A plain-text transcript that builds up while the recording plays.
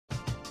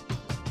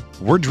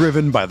We're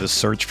driven by the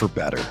search for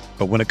better.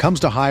 But when it comes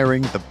to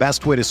hiring, the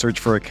best way to search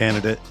for a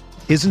candidate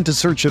isn't to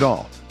search at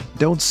all.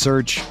 Don't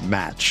search,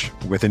 match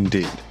with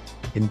Indeed.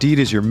 Indeed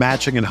is your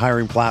matching and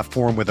hiring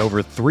platform with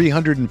over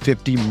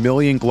 350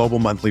 million global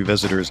monthly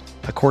visitors,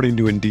 according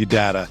to Indeed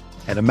data,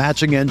 and a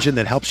matching engine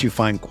that helps you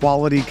find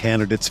quality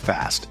candidates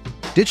fast.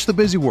 Ditch the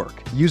busy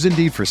work. Use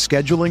Indeed for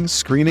scheduling,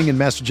 screening, and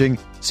messaging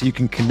so you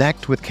can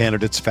connect with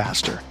candidates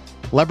faster.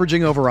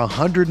 Leveraging over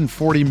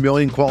 140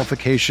 million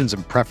qualifications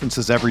and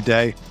preferences every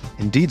day,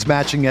 Indeed's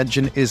matching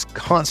engine is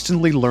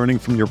constantly learning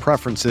from your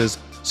preferences,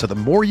 so the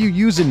more you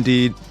use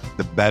Indeed,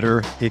 the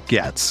better it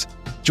gets.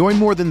 Join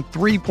more than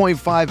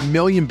 3.5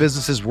 million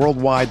businesses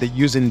worldwide that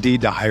use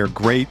Indeed to hire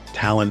great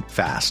talent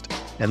fast.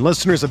 And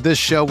listeners of this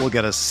show will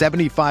get a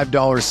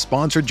 $75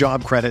 sponsored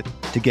job credit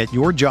to get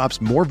your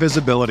jobs more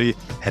visibility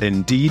at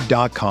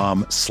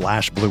Indeed.com/Blue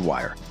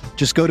Wire.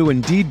 Just go to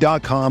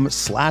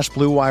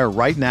Indeed.com/Blue Wire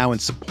right now and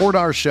support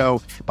our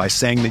show by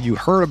saying that you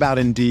heard about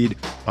Indeed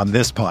on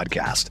this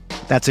podcast.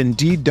 That's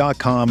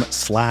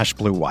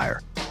Indeed.com/Blue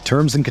Wire.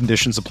 Terms and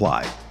conditions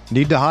apply.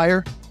 Need to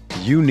hire?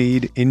 You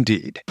need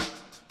Indeed.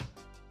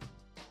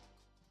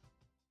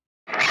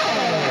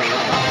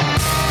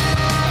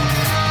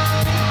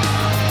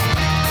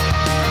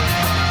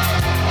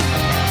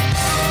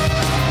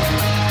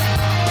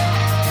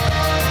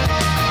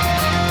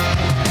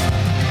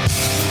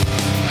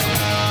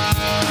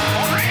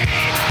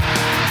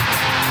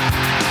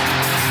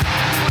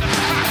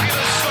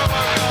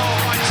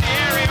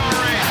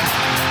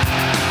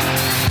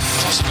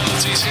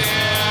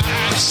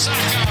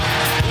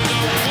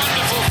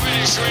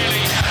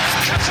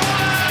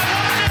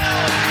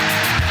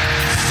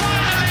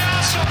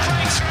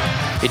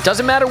 It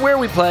doesn't matter where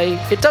we play.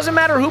 It doesn't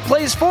matter who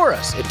plays for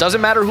us. It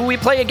doesn't matter who we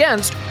play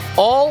against.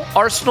 All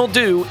Arsenal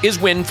do is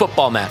win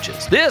football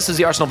matches. This is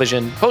the Arsenal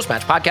Vision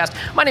post-match podcast.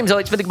 My name is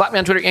Elliot Smith, Blackman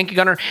on Twitter, Yankee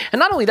Gunner. And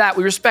not only that,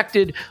 we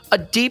respected a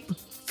deep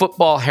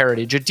football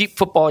heritage, a deep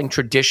footballing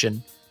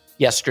tradition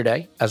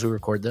yesterday, as we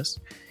record this,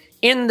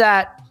 in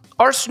that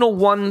Arsenal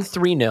won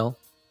 3-0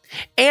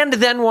 and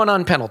then won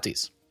on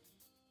penalties.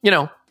 You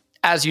know,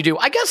 as you do.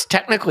 I guess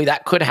technically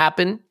that could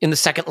happen in the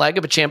second leg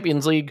of a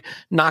Champions League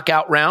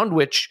knockout round,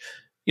 which,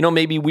 you know,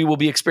 maybe we will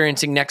be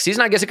experiencing next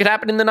season. I guess it could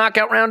happen in the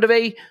knockout round of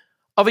a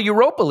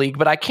Europa League,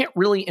 but I can't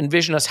really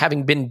envision us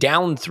having been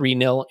down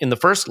 3-0 in the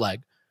first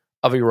leg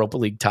of a Europa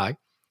League tie,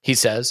 he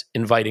says,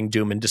 inviting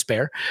doom and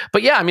despair.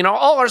 But yeah, I mean,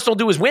 all Arsenal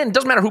do is win.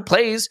 Doesn't matter who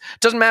plays.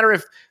 Doesn't matter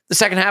if the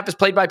second half is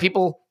played by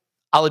people,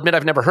 I'll admit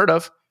I've never heard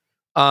of,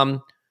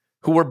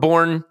 who were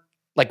born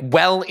like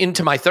well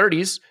into my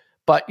 30s.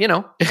 But, you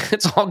know,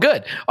 it's all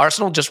good.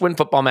 Arsenal just win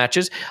football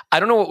matches.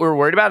 I don't know what we were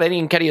worried about.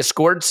 Eddie Nketiah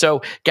scored.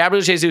 So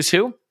Gabriel Jesus,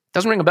 who?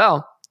 Doesn't ring a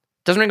bell.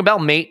 Doesn't ring a bell,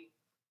 mate.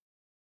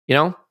 You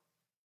know,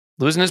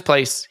 losing his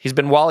place. He's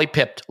been Wally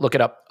pipped. Look it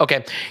up.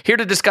 Okay, here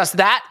to discuss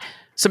that,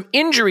 some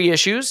injury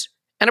issues,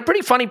 and a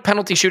pretty funny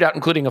penalty shootout,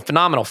 including a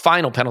phenomenal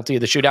final penalty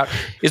of the shootout,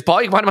 is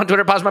Paul. You can find him on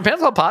Twitter. Pause my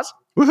pants. I'll pause.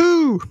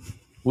 Woohoo!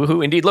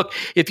 Woohoo, indeed. Look,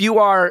 if you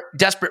are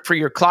desperate for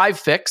your Clive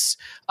fix,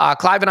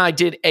 Clive and I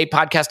did a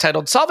podcast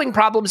titled Solving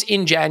Problems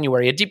in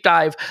January, a deep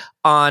dive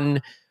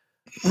on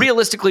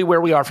realistically where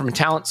we are from a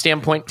talent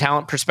standpoint,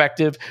 talent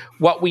perspective,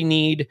 what we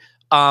need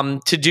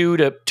to do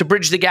to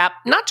bridge the gap,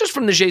 not just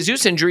from the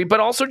Jesus injury, but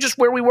also just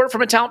where we were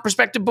from a talent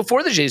perspective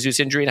before the Jesus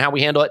injury and how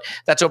we handle it.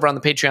 That's over on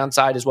the Patreon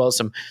side, as well as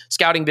some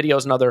scouting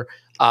videos and other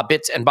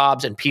bits and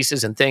bobs and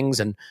pieces and things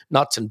and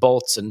nuts and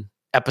bolts and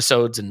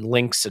episodes and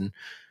links and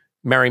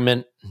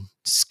merriment,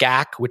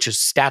 SCAC, which is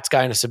Stats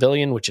Guy and a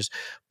Civilian, which is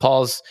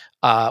Paul's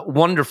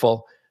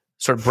wonderful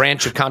sort of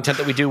branch of content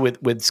that we do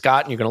with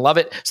Scott, and you're going to love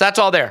it. So that's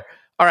all there.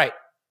 All right.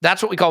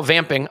 That's what we call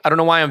vamping. I don't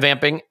know why I'm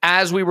vamping.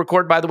 As we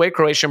record, by the way,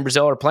 Croatia and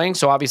Brazil are playing.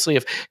 So obviously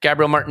if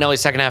Gabriel Martinelli's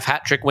second half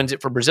hat trick wins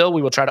it for Brazil,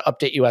 we will try to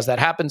update you as that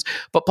happens.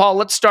 But Paul,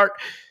 let's start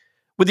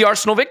with the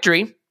Arsenal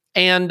victory.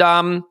 And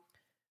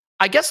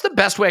I guess the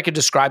best way I could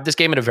describe this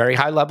game at a very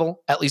high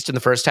level, at least in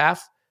the first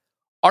half,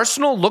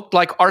 Arsenal looked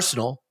like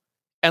Arsenal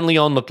and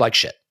Lyon looked like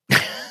shit.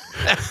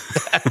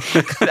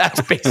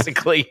 That's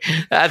basically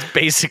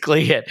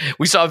it.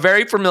 We saw a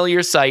very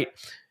familiar sight.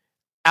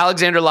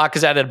 Alexander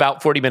Lacazette at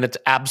about 40 minutes,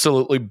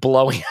 absolutely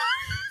blowing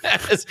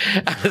as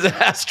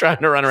ass trying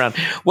to run around.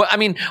 Well, I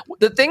mean,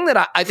 the thing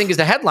that I think is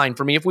the headline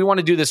for me, if we want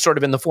to do this sort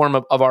of in the form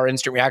of our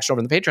instant reaction over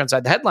on the Patreon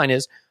side, the headline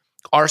is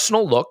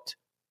Arsenal looked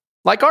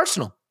like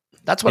Arsenal.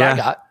 That's what I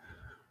got.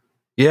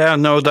 Yeah,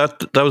 no,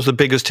 that was the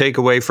biggest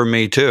takeaway for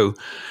me too.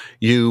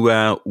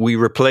 We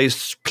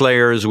replaced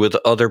players with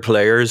other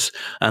players,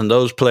 and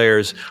those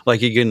players,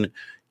 like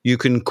you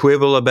can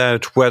quibble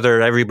about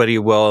whether everybody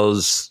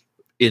was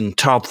in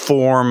top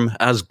form,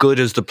 as good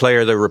as the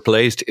player they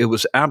replaced. It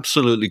was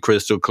absolutely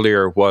crystal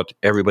clear what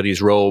everybody's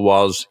role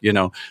was. You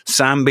know,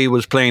 Sambi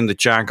was playing the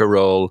Xhaka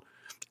role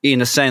in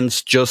a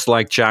sense, just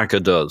like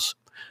Xhaka does.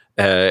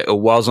 It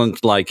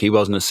wasn't like he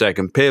wasn't a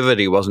second pivot.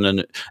 He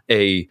wasn't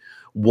a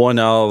one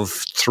of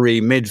three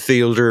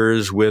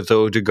midfielders with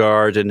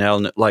Odegaard and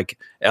El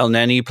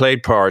Neni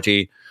played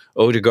Partey.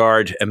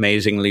 Odegaard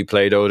amazingly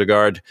played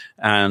Odegaard,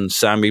 and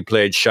Sambi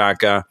played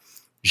Xhaka.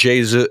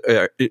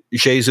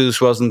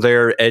 Jesus wasn't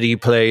there. Eddie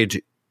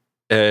played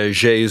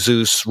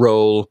Jesus'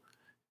 role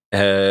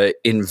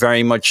in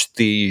very much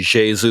the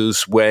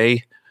Jesus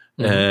way.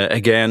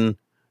 Again,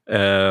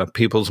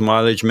 people's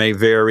mileage may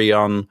vary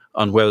on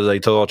whether they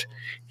thought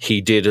he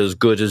did as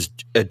good as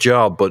a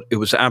job, but it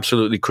was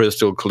absolutely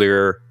crystal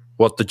clear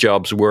what the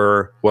jobs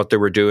were, what they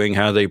were doing,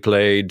 how they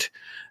played.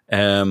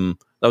 That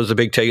was the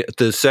big take.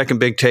 The second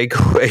big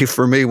takeaway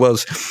for me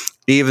was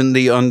even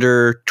the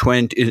under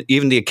 20,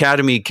 even the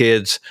academy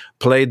kids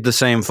played the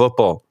same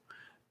football.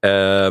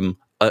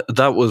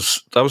 That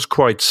was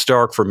quite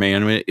stark for me. I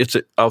mean,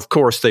 of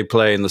course they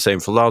play in the same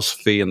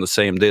philosophy and the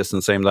same this and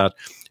the same that.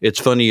 It's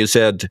funny you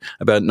said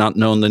about not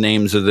knowing the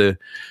names of the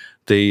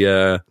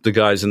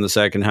guys in the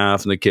second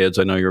half and the kids.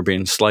 I know you're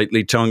being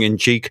slightly tongue in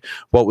cheek.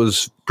 What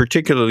was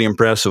particularly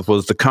impressive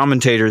was the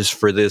commentators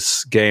for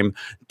this game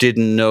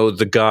didn't know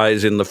the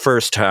guys in the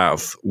first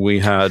half. We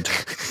had,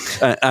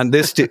 and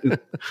this,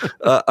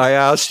 I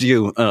asked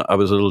you, I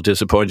was a little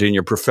disappointed in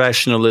your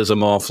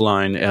professionalism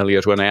offline,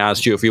 Elliot, when I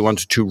asked you if you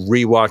wanted to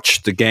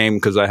rewatch the game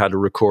because I had a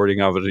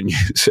recording of it, and you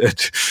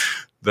said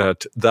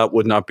that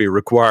would not be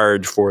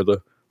required for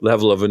the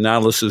level of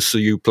analysis so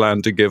you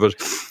plan to give it.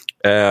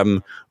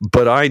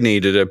 But I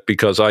needed it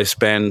because I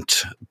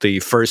spent the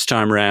first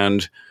time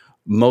around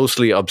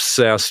mostly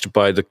obsessed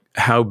by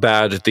how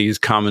bad these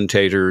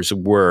commentators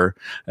were.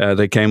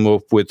 They came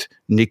up with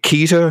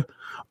Nikita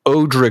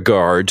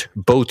Odegaard,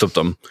 both of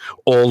them,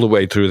 all the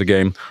way through the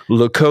game.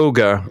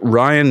 Lukoga,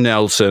 Ryan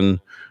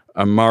Nelson,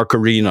 and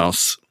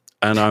Marcarinos.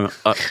 And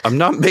I'm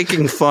not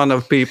making fun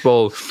of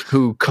people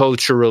who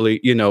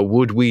culturally,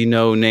 would we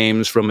know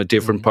names from a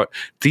different part?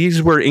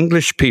 These were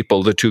English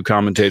people, the two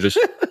commentators.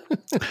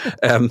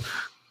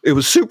 It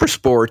was super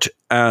sport,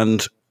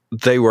 and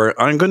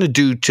I'm going to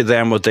do to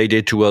them what they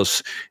did to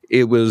us.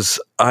 It was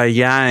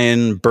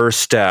Ayain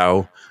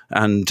Burstow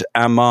and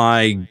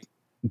Amai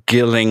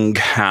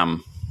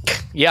Gillingham.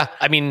 Yeah,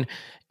 I mean,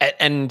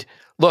 and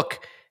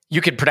look,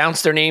 you could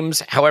pronounce their names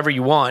however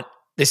you want.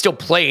 They still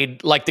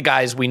played like the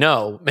guys we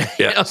know.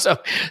 Yeah.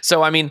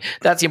 So I mean,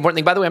 that's the important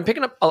thing. By the way, I'm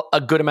picking up a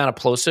good amount of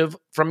plosive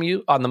from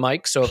you on the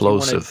mic. So if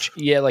plosive.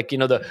 You want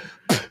to,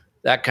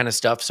 that kind of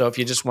stuff. So if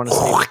you just want to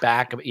stay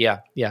back, yeah,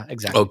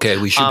 exactly. Okay,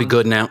 we should be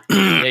good now.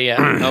 Yeah.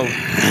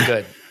 Oh,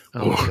 good.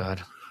 Oh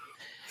God.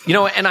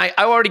 And I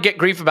already get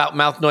grief about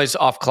mouth noise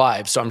off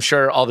Clive, so I'm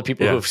sure all the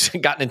people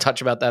who've gotten in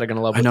touch about that are going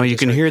to love it. I know you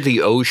can hear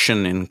the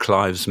ocean in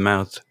Clive's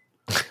mouth.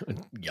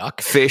 Yuck.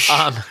 Fish,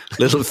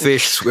 little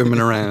fish swimming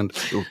around.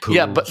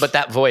 Yeah, but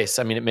that voice,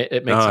 I mean,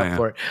 it makes up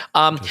for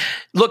it.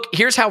 Look,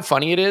 here's how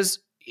funny it is.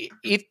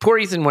 Poor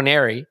Ethan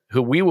Nwaneri,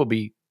 who we will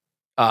be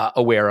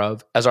aware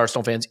of as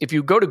Arsenal fans, if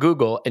you go to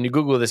Google and you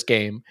Google this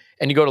game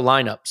and you go to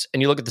lineups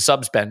and you look at the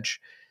subs bench,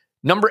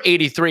 number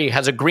 83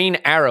 has a green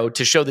arrow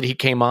to show that he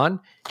came on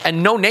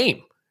and no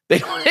name.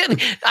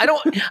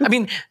 I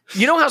mean,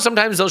 you know how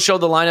sometimes they'll show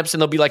the lineups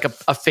and there'll be like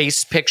a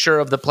face picture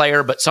of the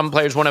player, but some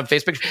players won't have a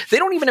face picture. They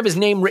don't even have his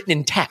name written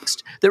in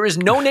text. There is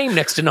no name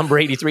next to number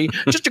 83,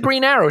 just a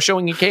green arrow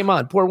showing he came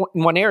on. Poor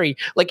Nwaneri,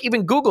 like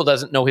even Google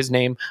doesn't know his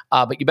name,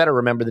 but you better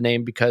remember the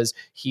name because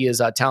he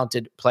is a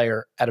talented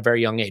player at a very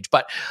young age.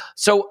 But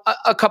so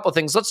a couple of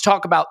things. Let's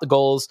talk about the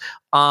goals.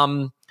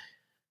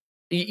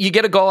 You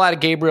get a goal out of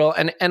Gabriel,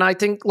 and I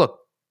think, look,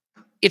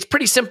 it's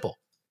pretty simple.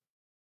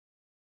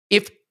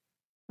 If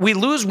we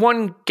lose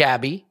one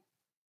Gabby,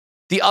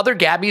 the other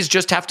Gabbies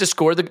just have to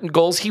score the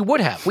goals he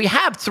would have. We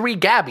have 3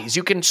 Gabbies.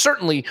 You can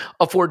certainly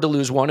afford to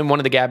lose one, and one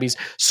of the Gabbies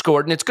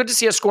scored. And it's good to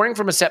see us scoring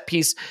from a set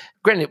piece.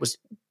 Granted, it was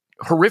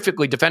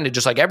horrifically defended,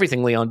 just like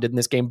everything Leon did in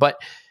this game.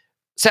 But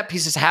set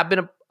pieces have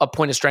been a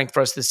point of strength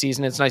for us this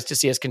season. It's nice to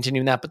see us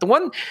continuing that. But the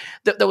one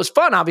that was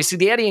fun, obviously,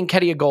 the Eddie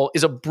Nketiah goal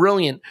is a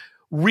brilliant,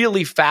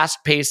 really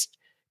fast-paced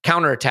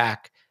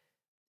counterattack.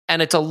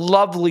 And it's a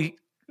lovely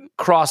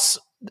cross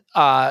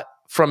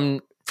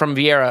from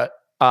Vieira,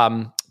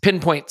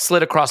 pinpoint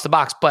slid across the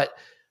box. But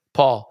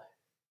Paul,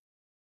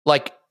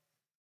 like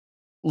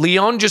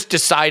Lyon just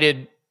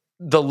decided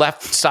the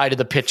left side of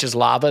the pitch is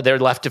lava, their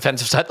left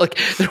defensive side. Like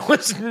there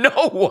was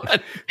no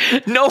one.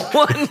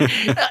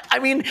 I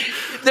mean,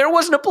 there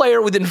wasn't a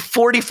player within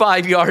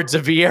 45 yards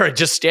of Vieira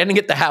just standing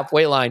at the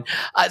halfway line.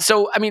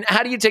 So, I mean,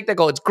 how do you take that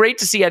goal? It's great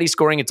to see Eddie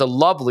scoring. It's a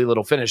lovely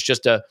little finish,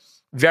 just a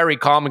very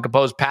calm and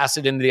composed, pass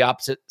it into the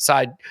opposite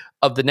side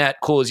of the net.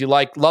 Cool as you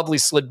like. Lovely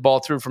slid ball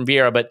through from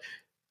Vieira. But,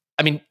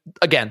 I mean,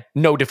 again,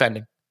 no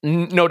defending.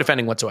 No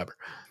defending whatsoever.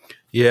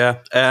 Yeah.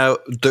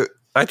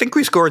 I think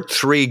we scored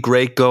 3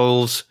 great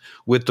goals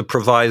with the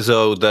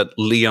proviso that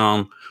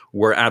Lyon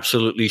were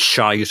absolutely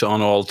shite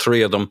on all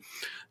 3 of them.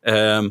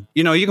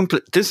 You can play.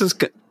 This is,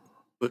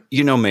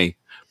 me.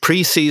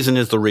 Preseason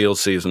is the real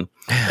season.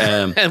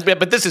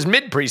 But this is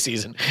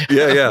mid-preseason.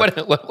 Yeah.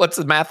 What's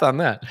the math on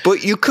that?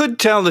 But you could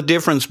tell the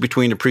difference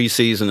between a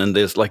preseason and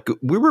this. Like,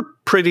 we were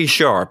pretty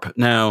sharp.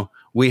 Now,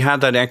 we had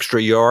that extra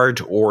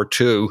yard or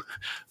 2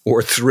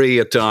 or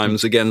 3 at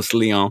times against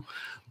Lyon.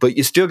 but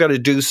you still got to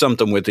do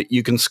something with it.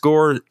 You can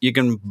score, you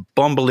can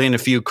bumble in a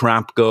few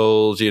crap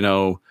goals,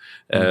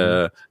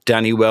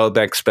 Danny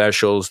Welbeck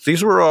specials.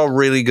 These were all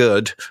really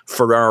good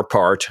for our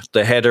part.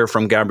 The header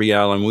from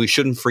Gabriel, and we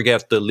shouldn't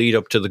forget the lead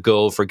up to the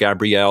goal for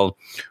Gabriel,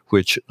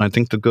 which I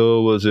think the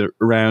goal was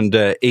around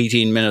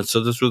 18 minutes. So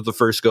this was the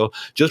first goal.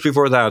 Just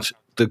before that,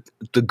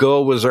 the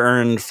goal was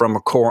earned from a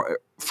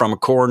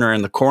corner,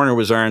 and the corner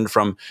was earned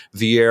from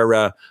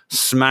Vieira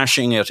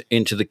smashing it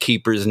into the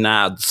keeper's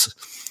nads.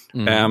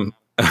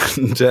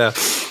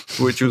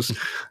 Which was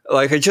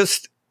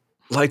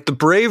like the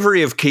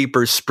bravery of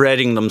keepers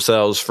spreading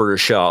themselves for a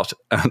shot.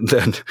 And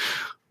then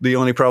the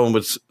only problem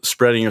with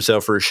spreading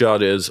yourself for a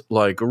shot is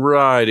like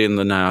right in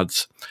the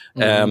nads.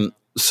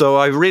 So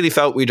I really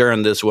felt we'd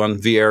earned this one.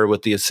 Vieira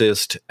with the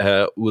assist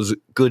was a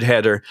good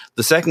header.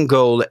 The second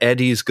goal,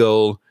 Eddie's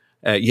goal,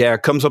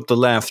 comes up the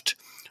left.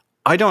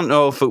 I don't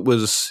know if it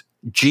was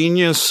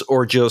genius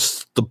or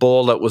just the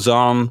ball that was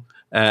on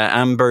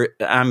Albert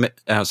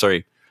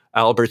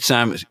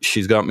Sam,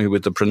 she's got me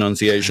with the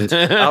pronunciations.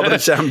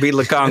 Albert Sambi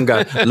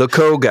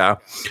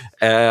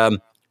Lokonga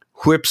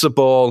whips the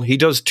ball. He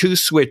does two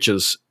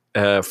switches,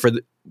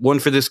 one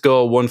for this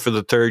goal, one for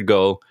the third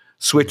goal.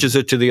 Switches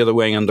it to the other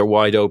wing, and they're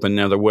wide open.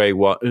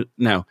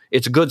 Now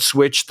it's a good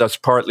switch. That's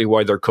partly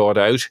why they're caught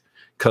out,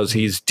 because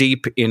he's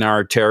deep in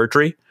our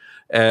territory.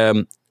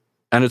 And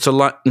it's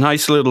a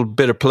nice little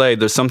bit of play.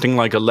 There's something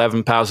like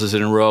 11 passes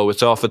in a row.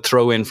 It's off a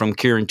throw-in from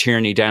Kieran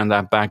Tierney down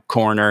that back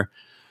corner.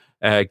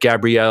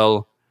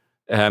 Gabriel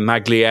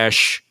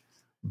Magliesh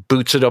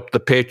boots it up the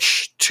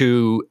pitch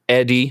to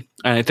Eddie.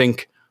 And I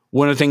think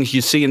one of the things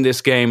you see in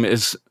this game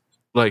is,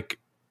 like,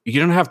 you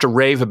don't have to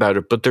rave about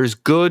it, but there's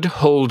good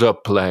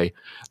hold-up play.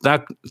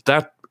 That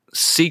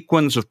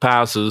sequence of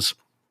passes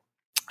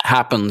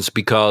happens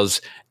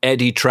because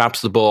Eddie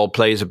traps the ball,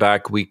 plays it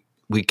back. We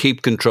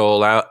keep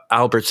control.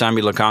 Albert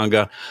Sambi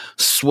Lokonga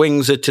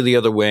swings it to the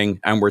other wing,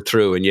 and we're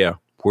through. And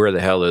where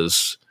the hell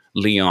is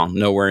Lyon?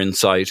 Nowhere in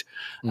sight.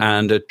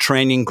 And a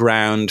training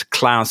ground,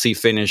 classy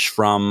finish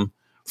from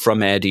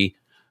Eddie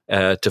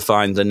to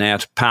find the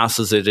net,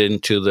 passes it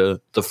into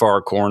the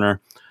far corner.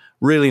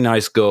 Really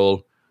nice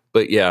goal.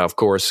 But of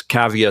course,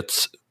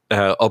 caveats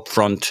up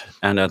front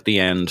and at the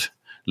end.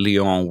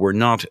 Lyon were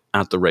not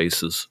at the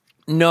races.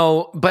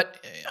 No,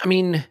 but I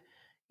mean,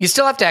 you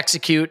still have to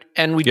execute,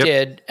 and we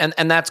did,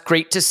 and that's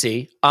great to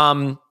see.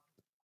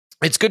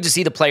 It's good to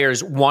see the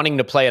players wanting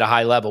to play at a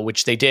high level,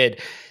 which they did.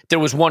 There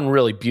was one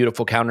really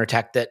beautiful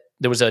counterattack that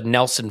there was a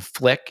Nelson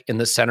flick in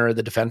the center of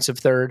the defensive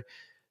third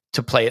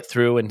to play it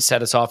through and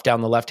set us off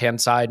down the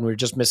left-hand side, and we were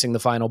just missing the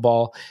final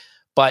ball.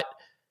 But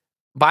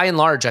by and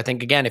large, I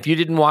think, again, if you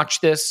didn't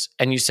watch this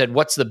and you said,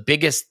 what's the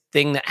biggest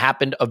thing that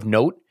happened of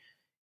note?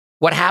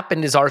 What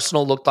happened is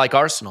Arsenal looked like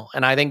Arsenal.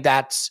 And I think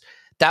that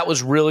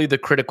was really the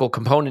critical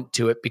component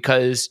to it,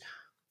 because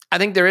I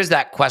think there is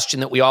that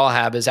question that we all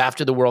have is,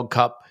 after the World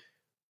Cup,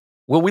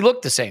 will we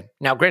look the same?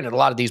 Now, granted, a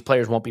lot of these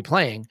players won't be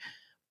playing,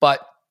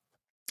 but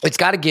it's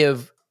got to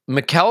give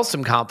Mikel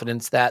some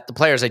confidence that the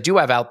players I do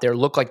have out there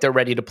look like they're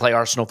ready to play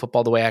Arsenal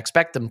football the way I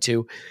expect them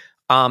to.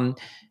 And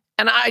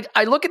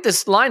I look at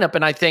this lineup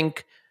and I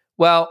think,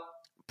 well,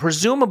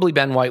 presumably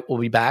Ben White will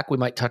be back. We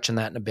might touch on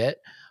that in a bit.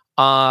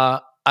 I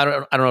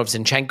don't know if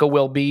Zinchenko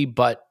will be,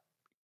 but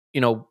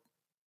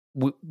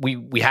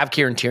we have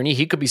Kieran Tierney.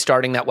 He could be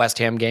starting that West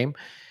Ham game.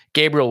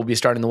 Gabriel will be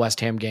starting the West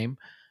Ham game.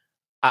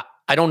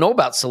 I don't know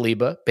about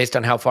Saliba based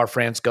on how far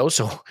France goes.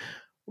 So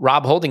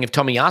Rob Holding, if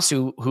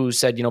Tomiyasu, who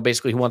said,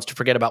 basically he wants to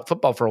forget about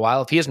football for a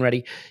while, if he isn't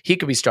ready, he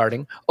could be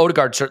starting.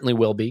 Odegaard certainly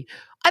will be.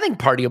 I think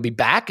Partey will be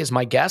back is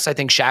my guess. I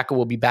think Xhaka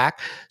will be back.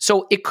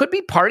 So it could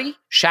be Partey,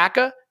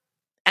 Xhaka,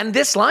 and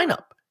this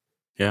lineup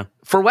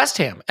for West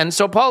Ham. And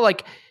so, Paul,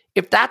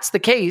 if that's the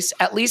case,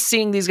 at least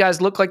seeing these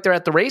guys look like they're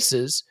at the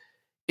races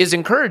is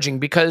encouraging,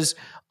 because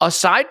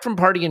aside from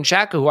Partey and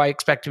Xhaka, who I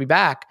expect to be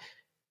back,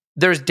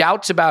 there's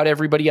doubts about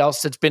everybody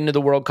else that's been to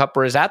the World Cup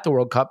or is at the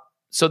World Cup.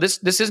 So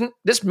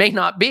this may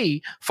not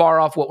be far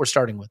off what we're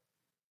starting with.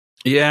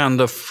 Yeah, and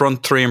the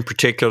front three in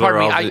particular.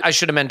 Pardon me, I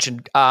should have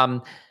mentioned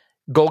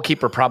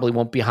goalkeeper probably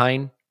won't be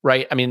behind,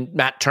 right? I mean,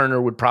 Matt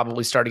Turner would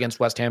probably start against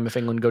West Ham if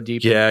England go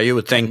deep. Yeah, you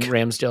would think.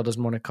 Ramsdale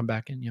doesn't want to come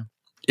back in,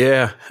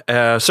 Yeah,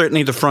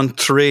 certainly the front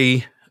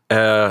three,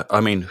 I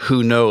mean,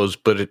 who knows?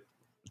 But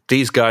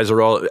these guys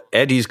are all...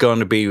 Eddie's going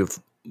to be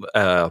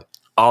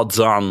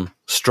odds-on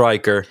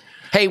striker.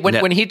 Hey,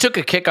 when he took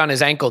a kick on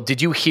his ankle,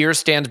 did you hear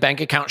Stan's bank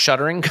account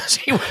shuddering? Because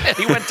he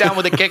went down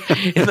with a kick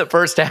in the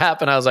first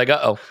half, and I was like,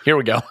 uh-oh, here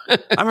we go.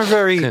 I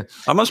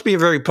must be a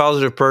very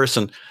positive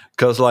person,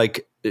 because,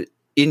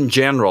 in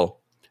general,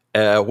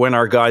 when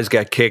our guys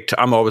get kicked,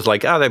 I'm always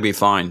like, they'll be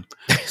fine.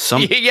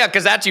 Yeah,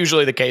 because that's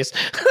usually the case.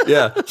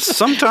 Yeah,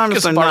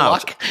 sometimes they're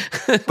not.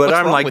 But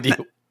I'm like,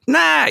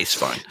 nah, it's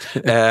fine.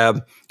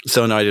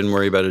 So no, I didn't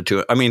worry about it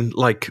too. I mean,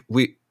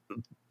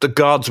 the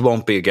gods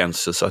won't be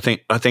against us. I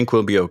think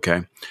we'll be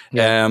okay.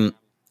 Yeah.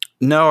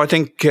 No, I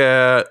think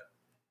it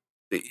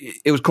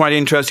was quite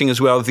interesting as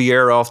well.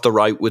 Vieira off the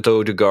right with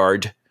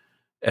Odegaard.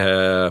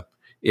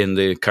 in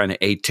the kind of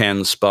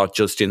 8-10 spot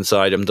just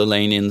inside him, the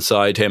lane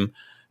inside him.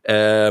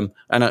 And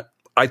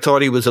I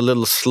thought he was a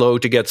little slow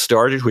to get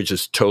started, which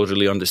is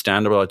totally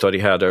understandable. I thought he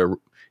had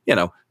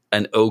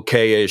an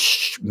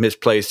okay-ish,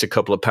 misplaced a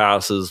couple of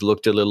passes,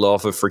 looked a little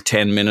off it for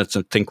 10 minutes.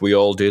 I think we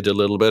all did a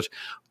little bit.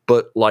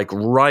 But like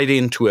right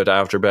into it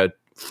after about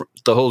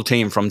the whole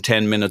team from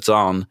 10 minutes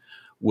on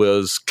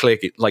was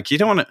clicking. Like you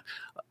don't want to,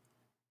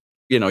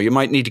 you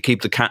might need to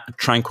keep the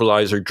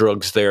tranquilizer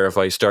drugs there if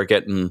I start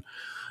getting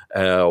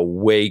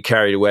way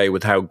carried away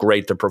with how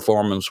great the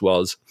performance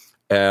was.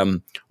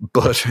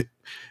 But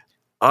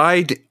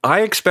I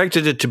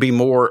expected it to be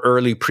more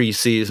early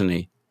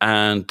preseason-y,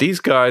 and these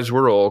guys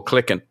were all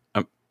clicking.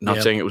 I'm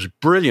not saying it was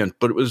brilliant,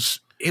 but it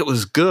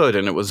was good,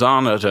 and it was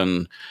on it.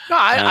 And no,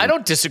 I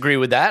don't disagree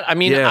with that. I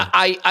mean,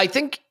 I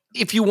think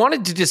if you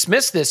wanted to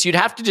dismiss this, you'd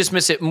have to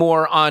dismiss it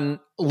more on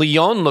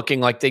Lyon looking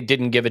like they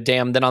didn't give a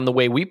damn than on the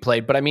way we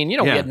played. But I mean, we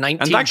had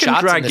 19 shots in this game.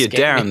 And that can drag you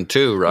down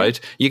too, right?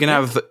 You can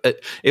have,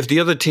 if the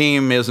other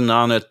team isn't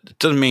on it, it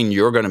doesn't mean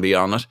you're going to be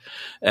on it.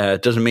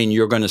 It doesn't mean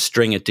you're going to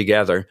string it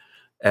together.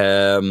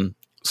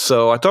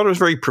 So I thought it was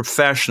very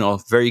professional,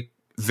 very,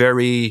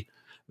 very,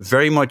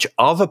 very much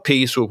of a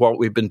piece with what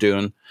we've been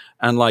doing.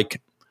 And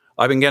like,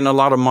 I've been getting a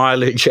lot of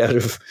mileage out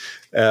of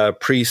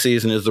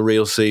preseason is the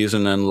real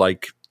season. And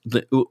like,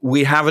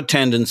 we have a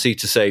tendency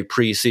to say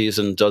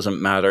preseason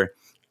doesn't matter.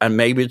 And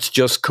maybe it's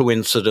just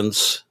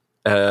coincidence.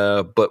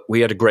 But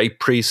we had a great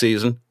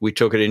preseason. We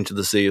took it into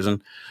the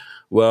season.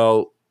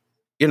 Well,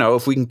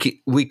 if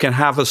we can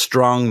have a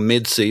strong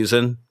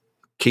mid-season,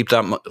 keep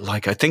that,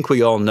 like I think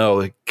we all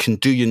know, it can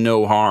do you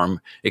no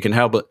harm. It can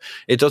help, but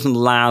it doesn't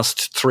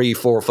last 3,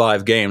 4,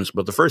 5 games.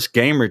 But the first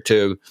game or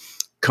two,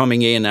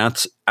 coming in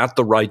at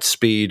the right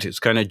speed, it's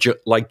kind of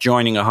like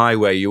joining a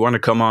highway. You want to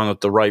come on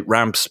at the right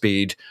ramp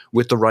speed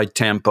with the right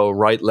tempo,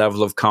 right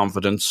level of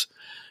confidence.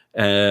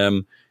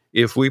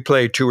 If we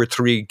play 2 or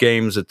 3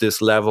 games at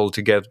this level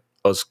to get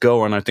us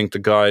going, I think the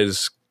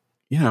guys,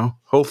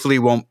 hopefully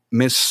won't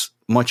miss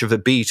much of a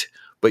beat.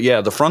 But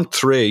yeah, the front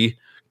 3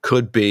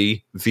 could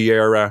be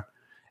Vieira,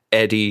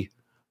 Eddie,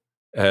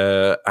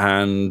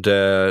 and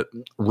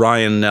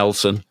Ryan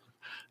Nelson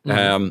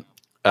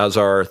as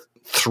our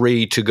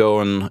 3 to go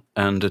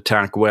and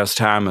attack West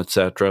Ham,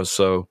 etc.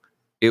 So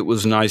it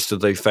was nice that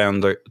they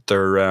found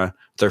their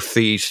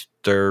feet,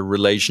 their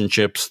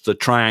relationships, the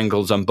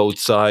triangles on both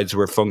sides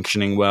were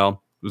functioning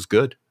well. It was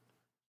good.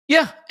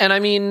 Yeah, and I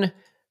mean,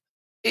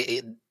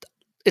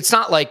 it's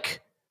not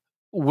like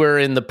we're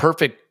in the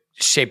perfect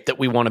shape that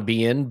we want to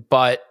be in,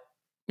 but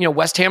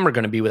West Ham are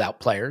going to be without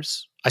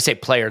players. I say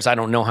players. I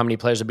don't know how many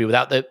players they'll be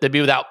without. They'll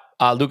be without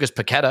Lucas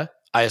Paqueta,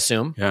 I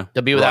assume. Yeah.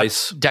 They'll be without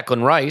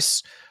Declan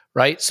Rice,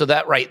 right? So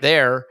that right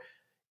there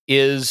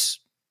is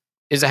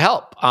a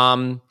help.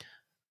 I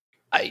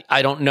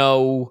don't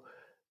know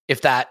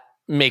if that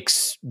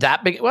makes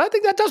that big. Well, I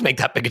think that does make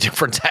that big a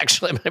difference,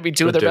 actually. It might be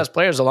 2 of their best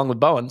players along with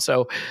Bowen.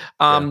 So,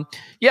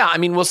 yeah, I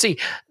mean, we'll see.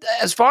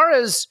 As far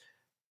as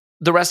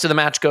the rest of the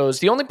match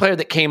goes, the only player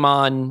that came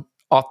on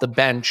off the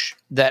bench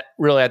that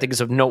really I think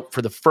is of note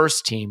for the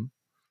first team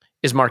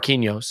is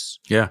Marquinhos.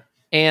 Yeah.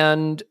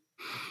 And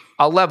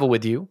I'll level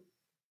with you.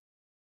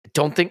 I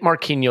don't think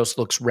Marquinhos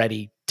looks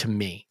ready to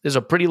me. This is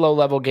a pretty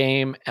low-level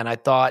game, and I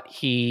thought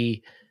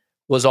he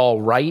was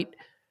all right.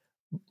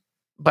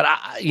 But,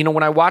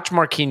 when I watch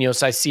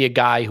Marquinhos, I see a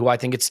guy who I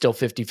think it's still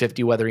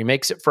 50-50 whether he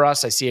makes it for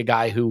us. I see a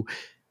guy who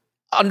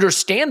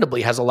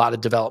understandably has a lot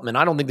of development.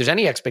 I don't think there's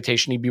any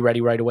expectation he'd be ready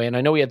right away. And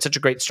I know he had such a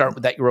great start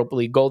with that Europa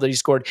League goal that he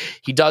scored.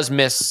 He does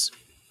miss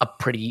a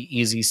pretty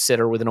easy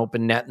sitter with an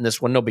open net in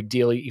this one. No big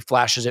deal. He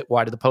flashes it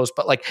wide of the post.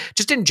 But like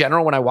just in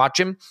general, when I watch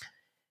him,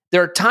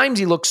 there are times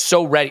he looks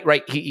so ready,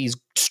 right? He's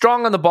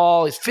strong on the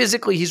ball.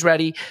 He's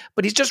ready,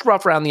 but he's just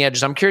rough around the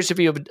edges. I'm curious if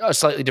you have a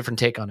slightly different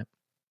take on it.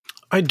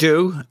 I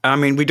do. I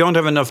mean, we don't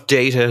have enough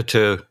data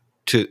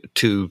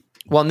to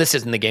well, and this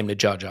isn't the game to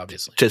judge,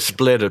 obviously. To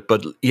split it.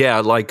 But yeah,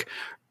 like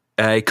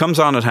he comes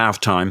on at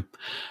halftime.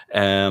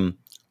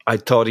 I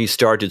thought he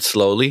started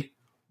slowly.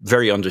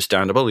 Very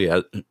understandable.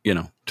 Yeah,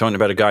 talking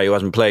about a guy who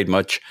hasn't played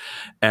much.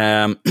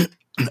 And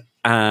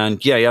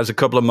yeah, he has a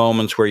couple of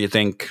moments where you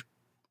think,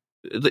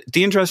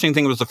 the interesting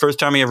thing was the first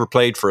time he ever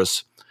played for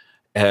us,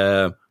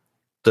 the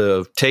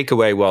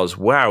takeaway was,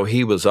 wow,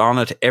 he was on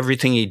it.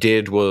 Everything he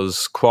did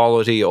was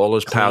quality. All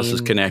his passes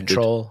connected.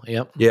 Control,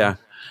 yep. Yeah.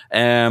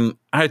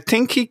 I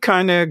think he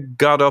kind of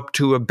got up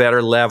to a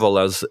better level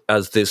as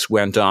this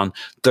went on.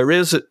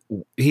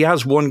 He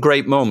has one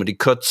great moment. He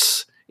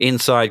cuts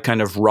inside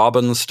kind of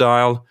Robin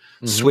style,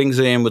 swings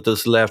it in with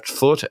his left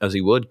foot, as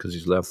he would because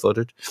he's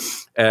left-footed,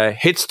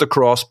 hits the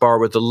crossbar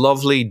with a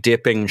lovely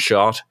dipping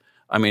shot.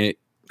 I mean,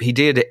 he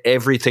did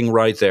everything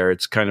right there.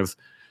 It's kind of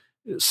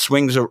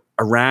swings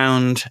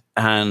around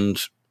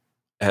and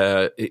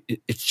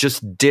it's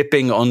just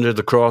dipping under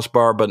the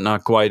crossbar, but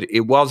not quite.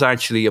 It was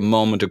actually a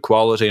moment of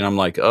quality, and I'm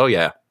like, oh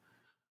yeah,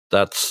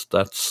 that's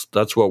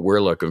what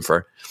we're looking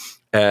for.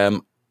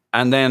 And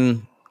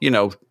then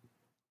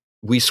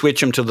we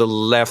switch him to the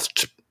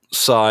left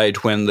side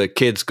when the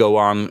kids go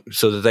on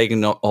so that they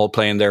can all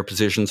play in their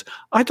positions.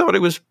 I thought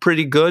it was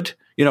pretty good.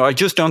 I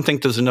just don't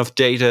think there's enough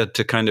data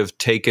to kind of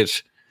take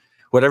it.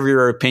 Whatever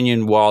your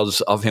opinion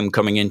was of him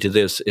coming into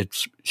this, it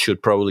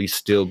should probably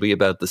still be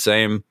about the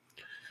same,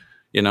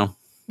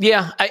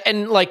 Yeah,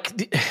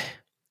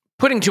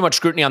 putting too much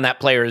scrutiny on that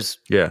player is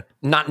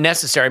not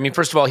necessary. I mean,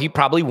 first of all, he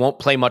probably won't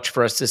play much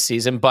for us this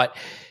season, but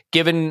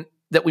given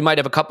that we might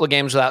have a couple of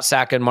games without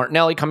Saka and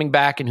Martinelli coming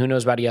back, and who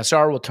knows about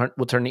ESR,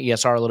 we'll turn to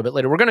ESR a little bit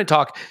later. We're going to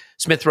talk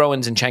Smith Rowe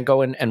and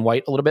Zinchenko and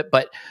White a little bit,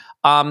 but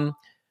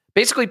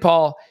basically,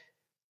 Paul,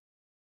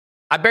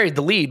 I buried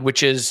the lead,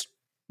 which is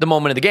the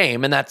moment of the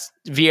game, and that's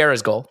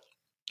Vieira's goal.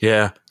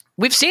 Yeah.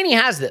 We've seen he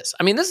has this.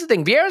 I mean, this is the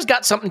thing. Vieira's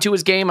got something to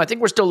his game. I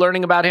think we're still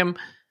learning about him,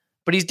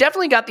 but he's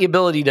definitely got the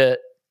ability to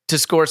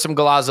score some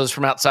golazos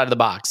from outside of the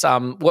box.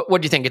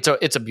 What do you think?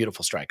 It's a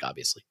beautiful strike,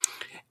 obviously.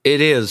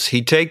 It is.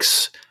 He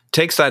takes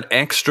that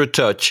extra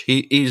touch.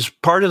 He's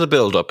part of the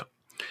build-up.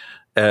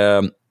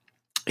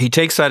 He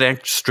takes that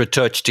extra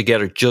touch to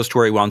get it just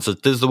where he wants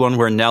it. This is the one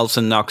where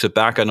Nelson knocks it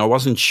back, and I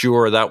wasn't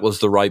sure that was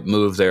the right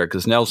move there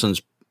because Nelson's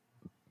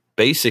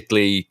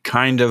basically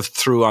kind of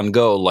through on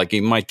goal. Like he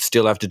might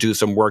still have to do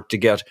some work to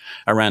get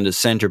around his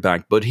centre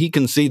back, but he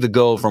can see the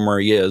goal from where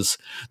he is.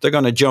 They're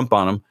going to jump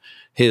on him.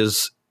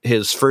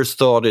 His first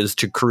thought is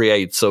to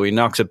create, so he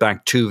knocks it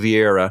back to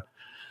Vieira.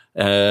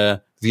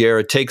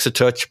 Vieira takes a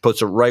touch,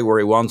 puts it right where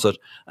he wants it,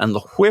 and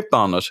the whip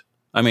on it.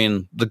 I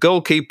mean, the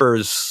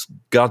goalkeeper's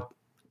got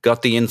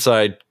the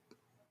inside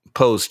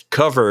post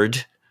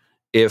covered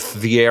if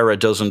Vieira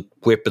doesn't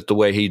whip it the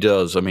way he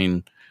does. I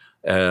mean,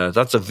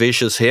 that's a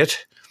vicious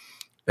hit.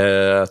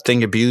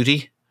 Thing of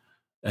beauty.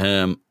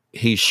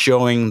 He's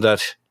showing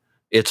that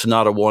it's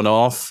not a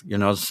one-off.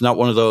 It's not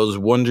one of those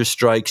wonder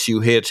strikes you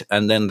hit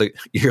and then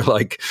you're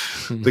like,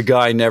 the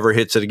guy never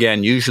hits it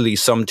again. Usually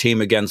some team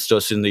against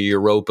us in the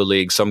Europa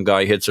League, some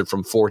guy hits it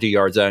from 40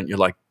 yards out and you're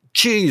like,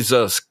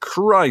 Jesus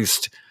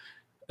Christ.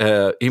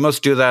 He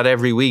must do that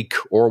every week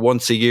or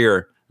once a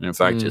year. And in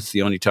fact, it's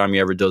the only time he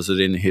ever does it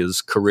in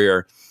his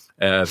career.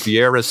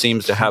 Vieira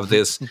seems to have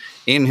this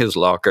in his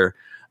locker,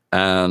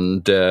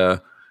 and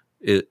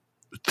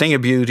thing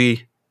of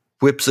beauty,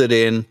 whips it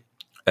in.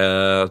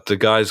 The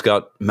guy's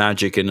got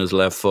magic in his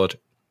left foot.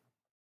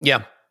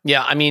 Yeah.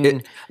 I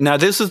mean, now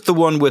this is the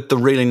one with the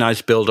really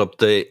nice build-up.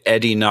 The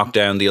Eddie knocked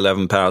down the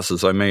 11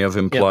 passes. I may have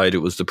implied it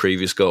was the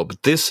previous goal,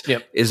 but this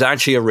is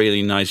actually a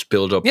really nice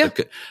build-up. Yeah.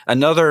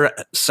 Another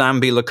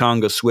Sambi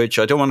Lokonga switch.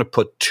 I don't want to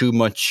put too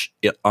much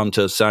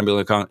onto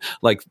Sambi Lokonga.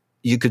 Like,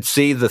 you could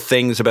see the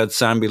things about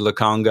Sambi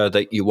Lokonga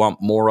that you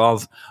want more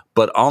of,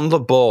 but on the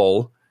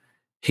ball,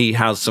 he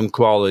has some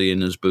quality in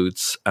his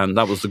boots, and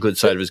that was the good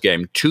side of his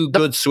game. Two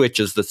good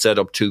switches that set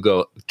up two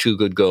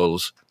good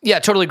goals. Yeah,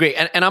 totally agree.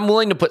 And I'm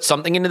willing to put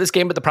something into this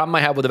game, but the problem I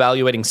have with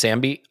evaluating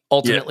Sambi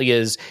ultimately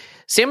is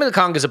Sambi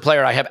Lokonga is a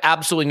player I have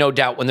absolutely no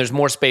doubt when there's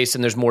more space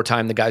and there's more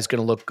time, the guy's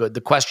going to look good.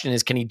 The question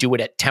is, can he do it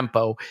at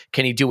tempo?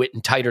 Can he do it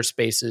in tighter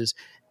spaces?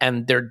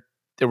 And there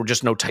were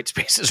just no tight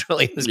spaces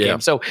really in this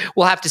game. So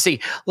we'll have to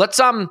see.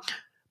 Let's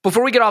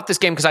before we get off this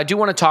game, because I do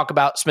want to talk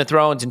about Smith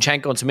Rowe and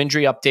Zinchenko and some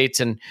injury updates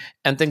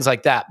and things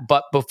like that.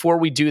 But before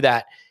we do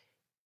that,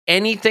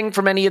 anything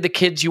from any of the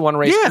kids you want to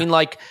raise? Yeah. I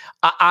mean,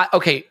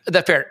 okay,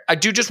 that's fair. I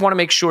do just want to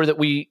make sure that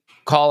we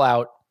call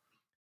out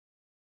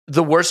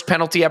the worst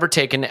penalty ever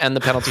taken and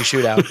the penalty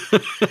shootout.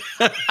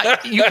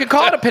 You could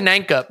call it a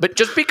Panenka, but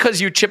just because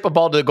you chip a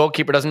ball to the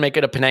goalkeeper doesn't make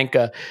it a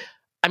Panenka.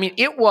 I mean,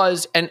 it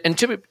was, and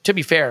to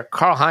be fair,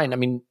 Karl Hein, I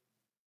mean,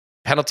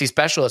 penalty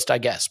specialist, I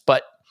guess,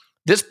 but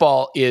this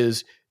ball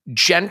is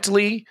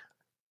gently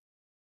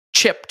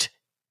chipped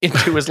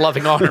into his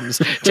loving arms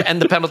to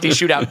end the penalty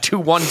shootout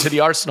 2-1 to the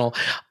Arsenal.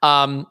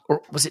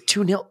 Or was it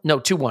 2-0? No,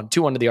 2-1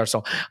 to the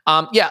Arsenal.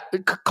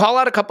 Call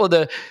out a couple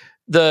of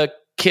the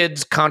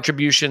kids'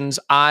 contributions.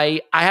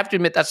 I have to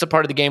admit that's the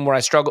part of the game where I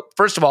struggle.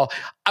 First of all,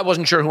 I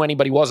wasn't sure who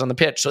anybody was on the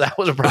pitch, so that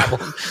was a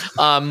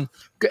problem.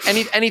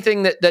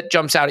 Anything that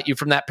jumps out at you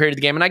from that period of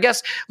the game? And I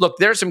guess, look,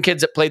 there are some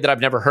kids that played that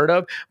I've never heard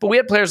of, but we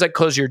had players like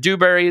Cozier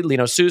Dewberry,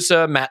 Lino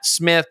Sousa, Matt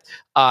Smith,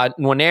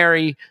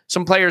 Nwaneri,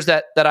 some players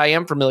that I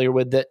am familiar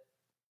with that,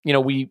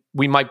 we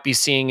might be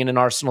seeing in an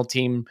Arsenal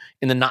team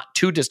in the not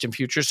too distant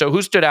future. So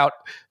who stood out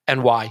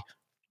and why?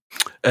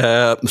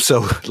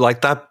 So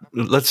like that,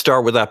 let's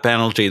start with that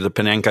penalty, the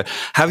Panenka.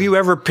 Have you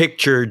ever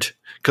pictured,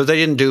 because they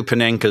didn't do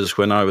Panenkas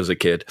when I was a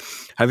kid,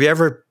 have you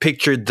ever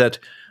pictured that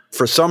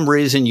for some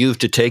reason you have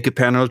to take a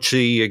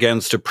penalty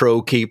against a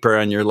pro keeper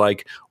and you're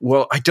like,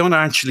 well, I don't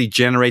actually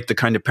generate the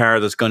kind of power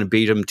that's going to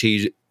beat him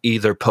to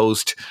either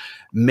post.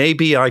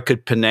 Maybe I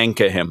could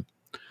Panenka him.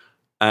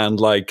 And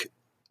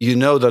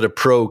that a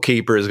pro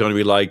keeper is going to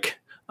be like,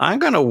 I'm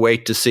going to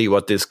wait to see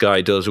what this guy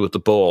does with the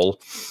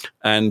ball.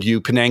 And you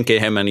Panenka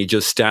him and he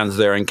just stands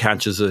there and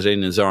catches it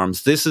in his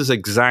arms. This is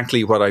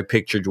exactly what I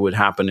pictured would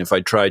happen if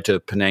I tried to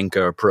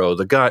Panenka a pro.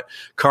 The guy,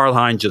 Karl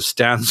Hein, just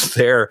stands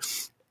there.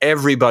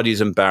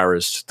 Everybody's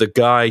embarrassed. The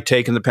guy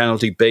taking the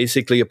penalty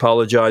basically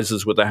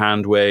apologizes with a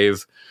hand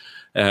wave.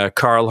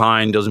 Karl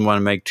Hein doesn't want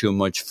to make too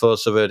much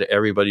fuss of it.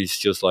 Everybody's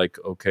just like,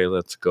 okay,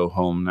 let's go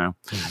home now.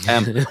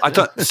 I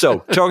thought so.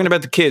 Talking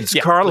about the kids,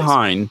 Karl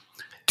Hein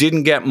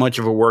didn't get much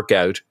of a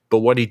workout, but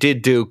what he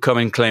did do,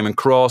 coming claiming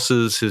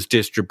crosses, his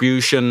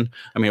distribution.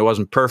 I mean, it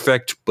wasn't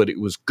perfect, but it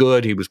was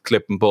good. He was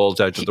clipping balls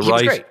out to the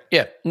right. Was great.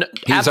 Yeah, no,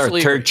 he's our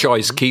third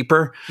choice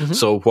keeper.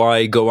 So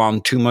why go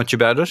on too much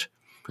about it?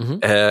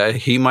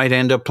 He might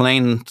end up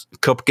playing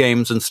cup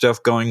games and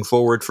stuff going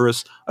forward for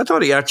us. I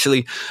thought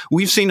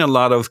we've seen a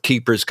lot of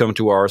keepers come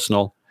to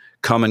Arsenal,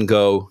 come and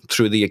go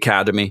through the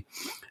academy,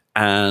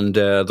 and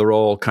they're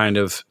all kind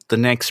of the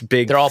next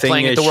big They're all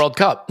playing at the World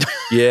Cup.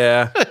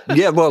 Yeah.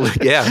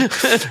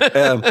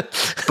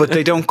 But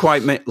they don't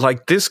quite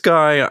like this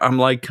guy. I'm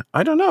like,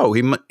 I don't know.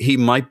 He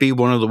might be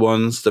one of the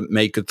ones that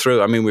make it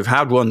through. I mean, we've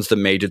had ones that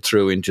made it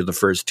through into the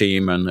first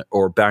team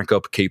or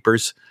backup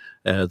keepers.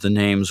 The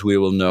names we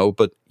will know,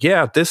 but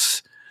yeah,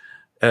 this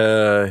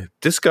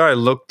guy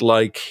looked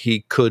like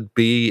he could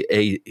be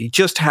he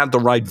just had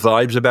the right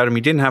vibes about him.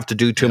 He didn't have to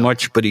do too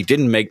much, but he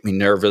didn't make me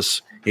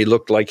nervous. He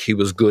looked like he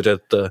was good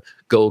at the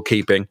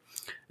goalkeeping.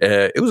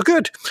 It was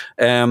good.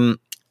 From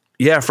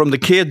the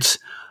kids,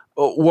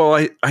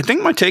 well, I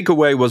think my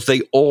takeaway was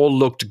they all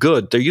looked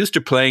good. They're used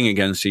to playing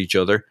against each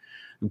other,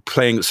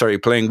 playing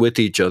with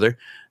each other.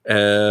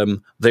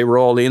 They were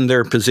all in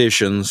their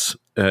positions.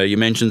 You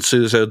mentioned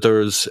Sousa.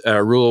 There's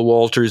Reuel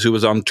Walters, who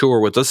was on tour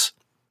with us.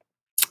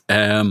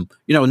 None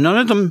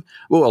of them,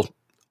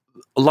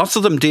 lots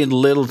of them did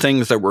little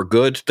things that were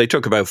good. They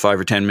took about 5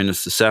 or 10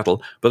 minutes to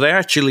settle, but they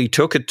actually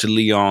took it to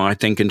Lyon, I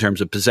think, in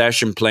terms of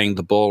possession, playing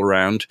the ball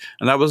around.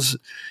 And that was,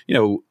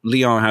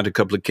 Lyon had a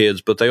couple of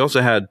kids, but they also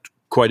had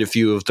quite a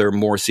few of their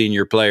more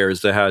senior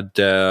players. They had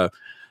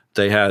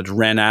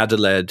Ren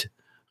Adelaide,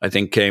 I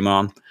think, came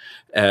on.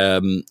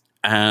 And,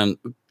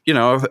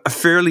 a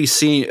fairly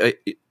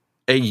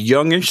a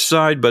youngish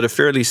side, but a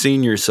fairly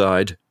senior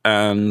side.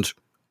 And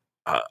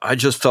I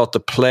just thought the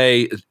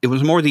play, it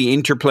was more the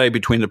interplay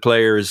between the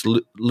players.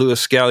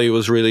 Lewis Skelly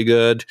was really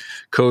good.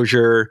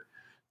 Kosher,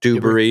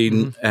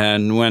 Duberry,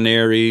 and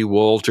Nwaneri,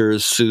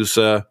 Walters,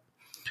 Sousa.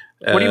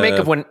 What do you make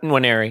of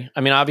Nwaneri?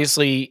 I mean,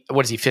 obviously,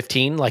 what is he,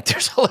 15? Like,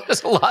 there's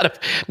a lot of...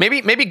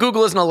 Maybe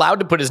Google isn't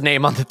allowed to put his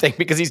name on the thing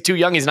because he's too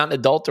young. He's not an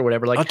adult or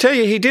whatever. Like, I'll tell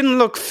you, he didn't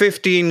look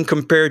 15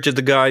 compared to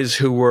the guys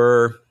who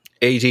were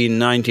 18,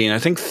 19. I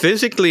think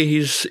physically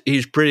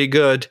he's pretty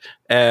good.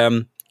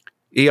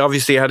 He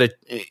obviously had a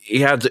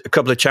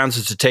couple of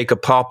chances to take a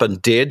pop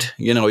and did.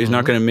 He's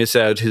not going to miss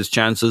out his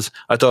chances.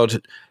 I thought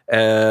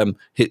the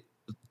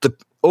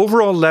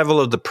overall level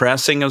of the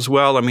pressing as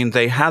well. I mean,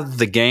 they had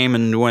the game,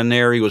 and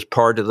Nwaneri was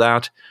part of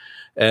that.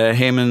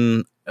 Him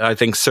and I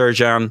think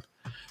Serjan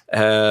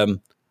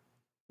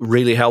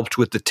really helped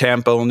with the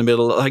tempo in the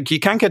middle. Like, you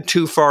can't get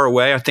too far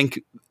away. I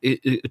think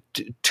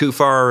too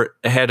far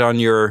ahead on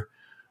your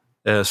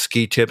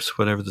ski tips,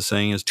 whatever the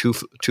saying is, too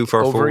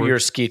far over forward. Your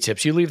ski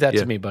tips. You leave that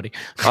to me, buddy.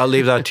 I'll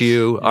leave that to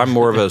you. I'm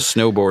more of a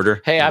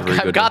snowboarder. Hey,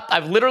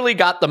 I've literally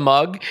got the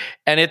mug,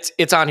 and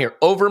it's on here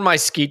over my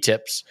ski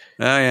tips.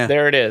 Oh yeah,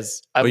 there it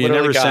is. You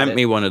never sent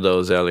me one of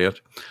those, Elliot.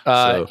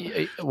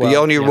 The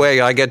only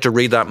way I get to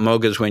read that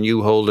mug is when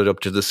you hold it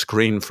up to the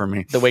screen for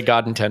me. The way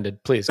God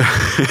intended, please.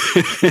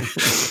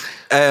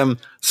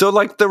 So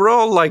like they were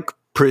all like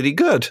pretty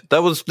good.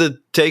 That was the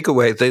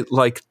takeaway.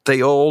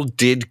 They all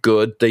did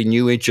good. They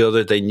knew each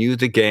other. They knew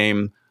the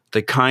game.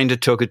 They kind of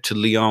took it to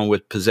Lyon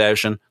with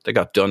possession. They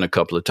got done a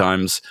couple of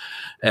times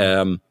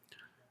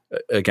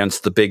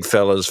against the big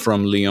fellas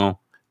from Lyon.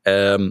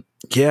 I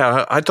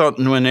thought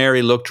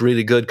Nwaneri looked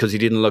really good because he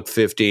didn't look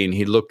 15.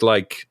 He looked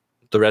like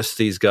the rest of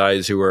these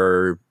guys who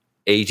are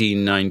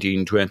 18,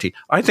 19, 20.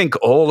 I think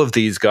all of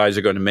these guys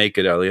are going to make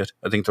it, Elliot.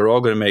 I think they're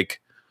all going to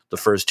make the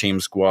first team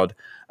squad.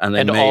 And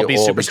they may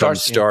all become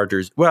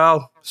starters. Yeah.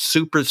 Well,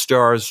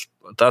 superstars,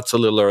 that's a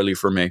little early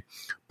for me.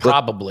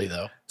 Probably,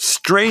 though.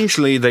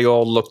 Strangely, they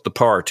all looked the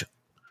part.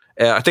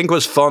 I think it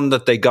was fun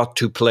that they got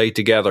to play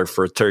together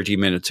for 30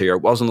 minutes here.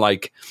 It wasn't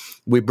like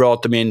we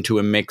brought them into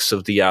a mix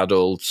of the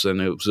adults and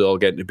it was all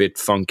getting a bit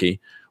funky.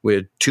 We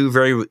had two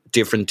very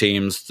different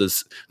teams,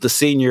 the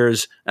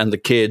seniors and the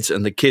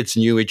kids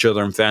knew each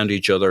other and found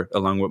each other,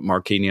 along with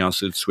Marquinhos,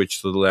 who'd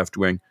switched to the left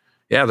wing.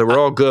 Yeah, they were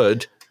all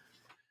good.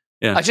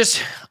 Yeah. I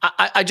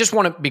just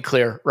want to be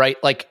clear,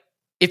 right? Like,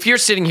 if you're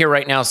sitting here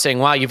right now saying,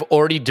 wow, you've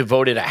already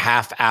devoted a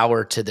half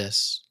hour to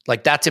this,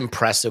 like, that's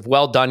impressive.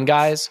 Well done,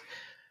 guys.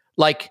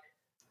 Like,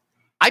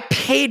 I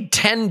paid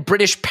 10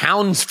 British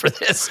pounds for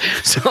this.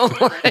 So,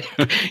 like,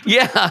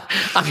 yeah,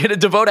 I'm going to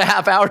devote a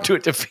half hour to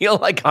it to feel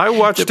like... I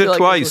watched it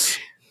twice.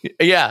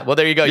 Yeah, well,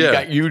 there you go.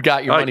 Yeah. You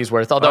got your money's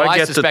worth. Although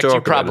I suspect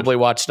you probably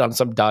watched on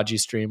some dodgy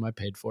stream. I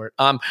paid for it.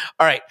 All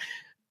right.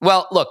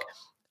 Well, look,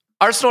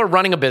 Arsenal are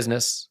running a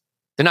business.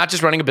 They're not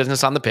just running a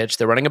business on the pitch.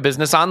 They're running a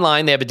business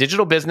online. They have a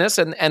digital business,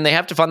 and they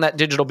have to fund that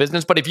digital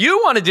business. But if you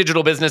want a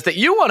digital business that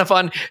you want to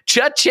fund,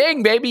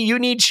 cha-ching, baby, you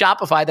need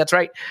Shopify. That's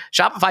right.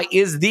 Shopify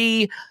is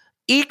the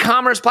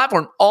e-commerce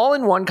platform,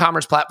 all-in-one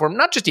commerce platform,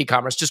 not just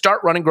e-commerce, to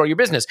start, run, and grow your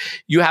business.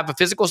 You have a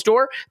physical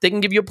store, they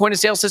can give you a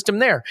point-of-sale system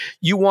there.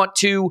 You want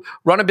to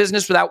run a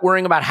business without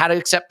worrying about how to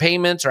accept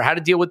payments or how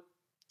to deal with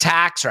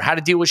tax or how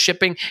to deal with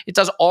shipping. It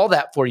does all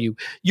that for you.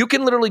 You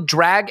can literally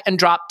drag and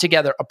drop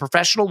together a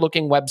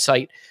professional-looking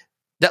website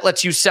that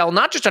lets you sell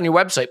not just on your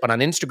website, but on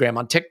Instagram,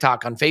 on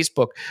TikTok, on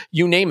Facebook,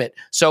 you name it.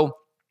 So,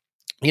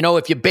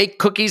 if you bake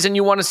cookies and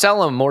you want to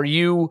sell them, or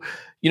you're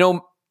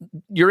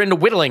into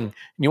whittling and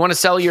you want to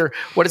sell your,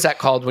 what is that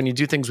called when you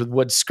do things with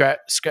wood?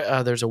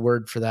 There's a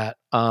word for that.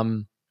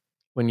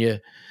 When you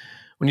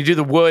do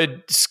the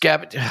wood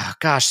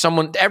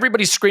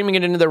everybody's screaming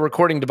it into their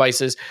recording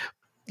devices.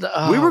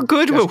 We were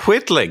good with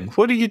whittling.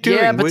 What are you doing?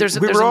 Yeah, but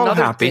we were all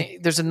happy.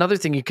 There's another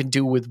thing you can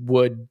do with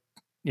wood.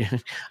 I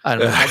don't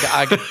know.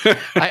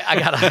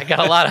 I got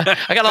a lot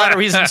of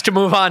reasons to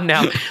move on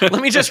now.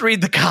 Let me just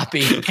read the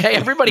copy, okay?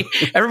 Everybody,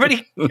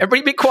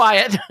 be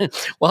quiet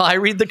while I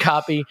read the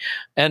copy,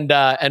 and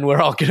we're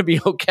all going to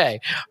be okay.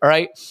 All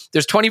right.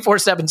 There's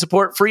 24/7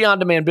 support, free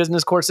on-demand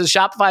business courses.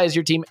 Shopify is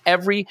your team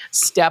every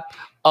step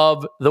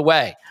of the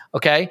way.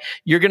 Okay,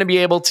 you're going to be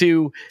able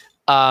to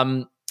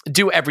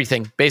do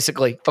everything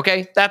basically.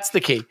 Okay, that's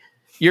the key.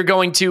 You're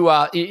going to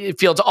it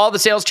fields all the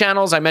sales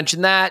channels. I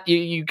mentioned that.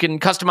 You can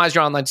customize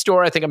your online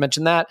store. I think I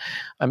mentioned that.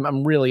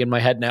 I'm really in my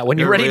head now. When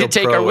you're ready to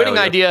take our winning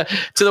idea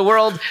to the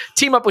world,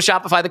 team up with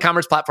Shopify, the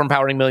commerce platform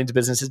powering millions of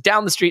businesses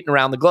down the street and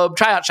around the globe.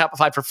 Try out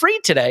Shopify for free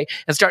today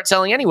and start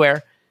selling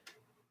anywhere.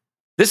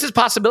 This is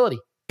possibility.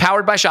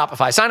 Powered by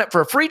Shopify. Sign up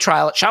for a free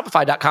trial at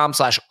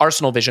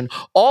shopify.com/ArsenalVision.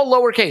 All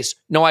lowercase.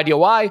 No idea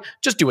why.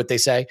 Just do what they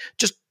say.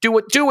 Just do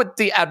what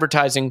the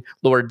advertising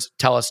lords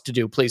tell us to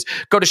do, please.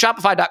 Go to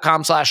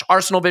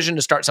shopify.com/ArsenalVision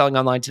to start selling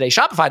online today.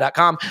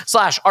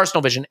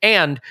 Shopify.com/ArsenalVision.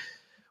 And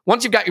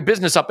once you've got your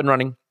business up and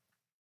running,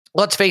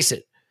 let's face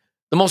it,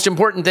 the most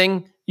important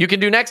thing you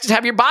can do next is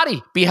have your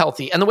body be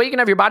healthy. And the way you can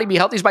have your body be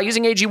healthy is by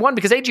using AG1,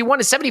 because AG1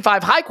 is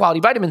 75 high-quality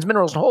vitamins,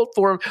 minerals, and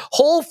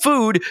whole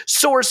food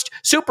sourced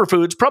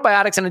superfoods,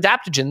 probiotics, and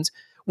adaptogens.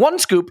 One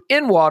scoop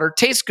in water,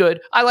 tastes good.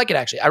 I like it,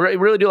 actually. I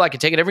really do like it.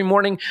 Take it every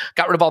morning.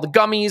 Got rid of all the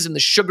gummies and the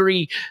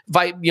sugary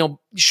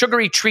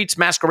treats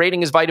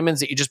masquerading as vitamins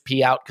that you just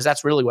pee out, because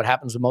that's really what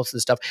happens with most of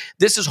this stuff.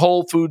 This is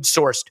whole food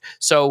sourced.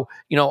 So,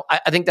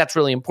 I think that's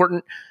really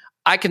important.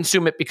 I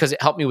consume it because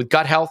it helped me with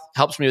gut health,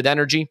 helps me with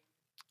energy.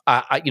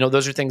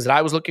 Those are things that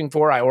I was looking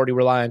for. I already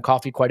rely on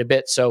coffee quite a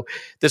bit. So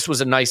this was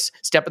a nice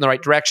step in the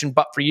right direction.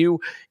 But for you,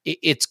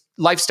 it's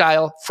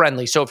lifestyle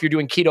friendly. So if you're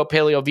doing keto,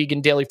 paleo,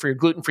 vegan, daily free, or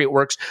gluten-free, it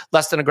works.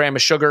 Less than a gram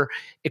of sugar.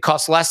 It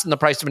costs less than the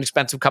price of an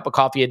expensive cup of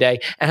coffee a day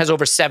and has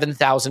over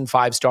 7,000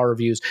 5-star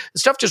reviews. The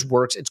stuff just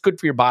works. It's good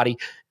for your body.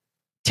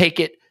 Take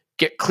it.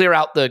 Clear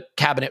out the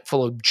cabinet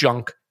full of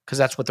junk, because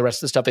that's what the rest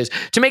of the stuff is.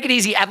 To make it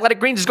easy, Athletic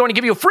Greens is going to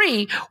give you a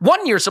free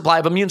 1-year supply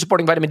of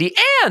immune-supporting vitamin D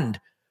and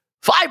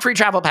 5 free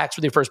travel packs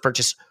with your first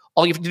purchase.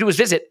 All you have to do is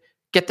visit,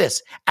 get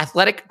this,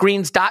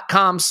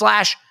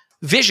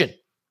 athleticgreens.com/vision.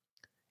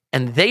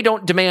 And they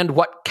don't demand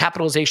what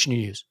capitalization you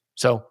use.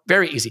 So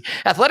very easy.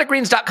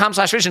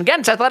 Athleticgreens.com/vision. Again,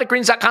 it's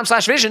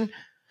athleticgreens.com/vision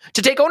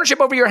to take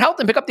ownership over your health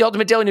and pick up the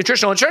ultimate daily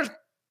nutritional insurance.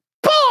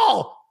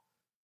 Paul!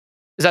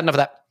 Is that enough of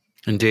that?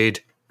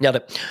 Indeed. Nailed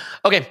it.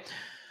 Okay.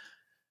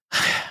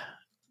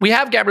 We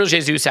have Gabriel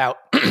Jesus out.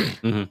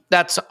 Mm-hmm.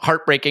 That's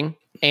heartbreaking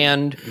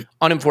and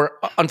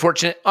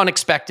unfortunate,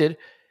 unexpected.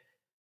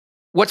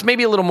 What's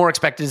maybe a little more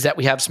expected is that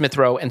we have Smith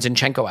Rowe and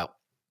Zinchenko out.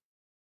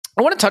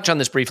 I want to touch on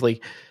this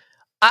briefly.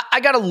 I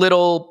got a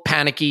little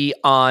panicky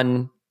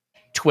on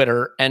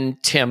Twitter,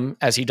 and Tim,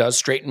 as he does,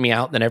 straightened me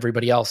out. Then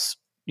everybody else,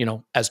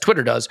 as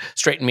Twitter does,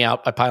 straightened me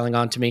out by piling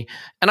on to me.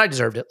 And I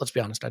deserved it. Let's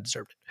be honest, I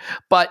deserved it.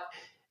 But,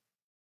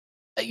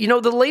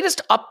 the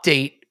latest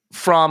update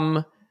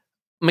from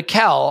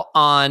Mikel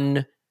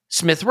on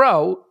Smith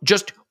Rowe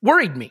just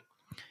worried me.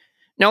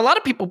 Now, a lot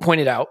of people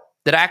pointed out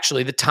that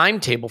actually the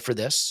timetable for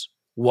this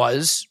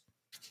was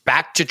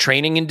back to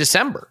training in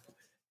December.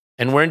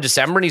 And we're in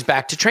December and he's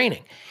back to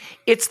training.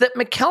 It's that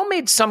Mikel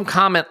made some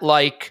comment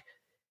like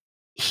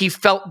he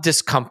felt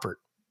discomfort.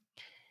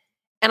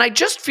 And I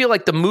just feel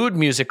like the mood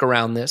music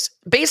around this,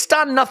 based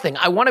on nothing,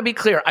 I want to be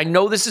clear. I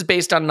know this is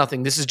based on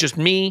nothing. This is just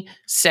me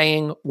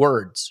saying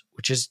words,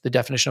 which is the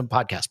definition of a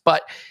podcast.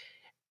 But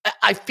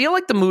I feel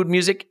like the mood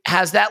music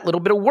has that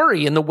little bit of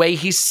worry in the way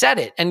he said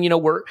it. And, we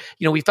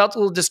felt a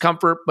little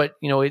discomfort, but,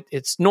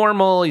 it's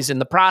normal. He's in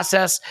the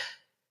process.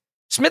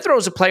 Smith Rowe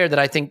is a player that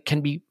I think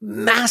can be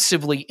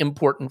massively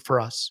important for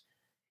us.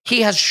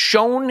 He has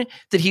shown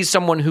that he's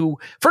someone who,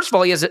 first of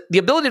all, he has the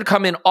ability to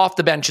come in off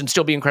the bench and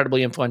still be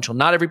incredibly influential.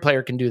 Not every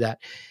player can do that.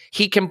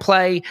 He can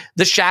play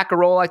the Xhaka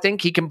role, I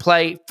think. He can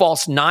play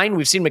false 9.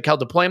 We've seen Mikel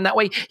deploy him that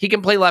way. He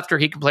can play left or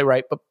he can play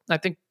right, but I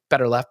think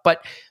better left.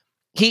 But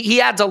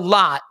he adds a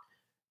lot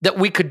that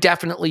we could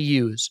definitely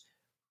use.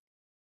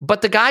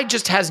 But the guy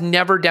just has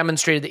never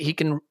demonstrated that he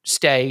can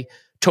stay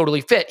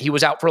totally fit. He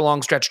was out for a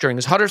long stretch during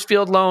his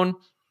Huddersfield loan.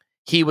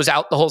 He was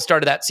out the whole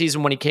start of that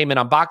season when he came in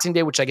on Boxing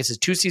Day, which I guess is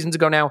 2 seasons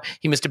ago now.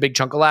 He missed a big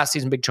chunk of last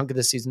season, big chunk of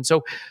this season.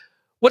 So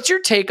what's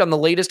your take on the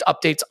latest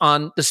updates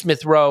on the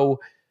Smith Rowe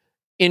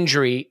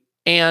injury.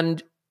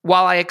 And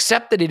while I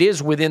accept that it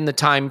is within the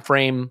time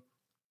frame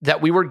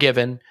that we were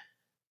given,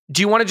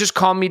 do you want to just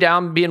calm me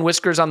down, being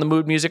whiskers on the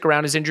mood music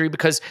around his injury?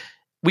 Because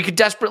we could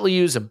desperately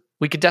use him.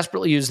 We could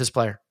desperately use this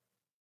player.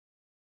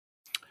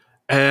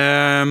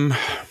 I'm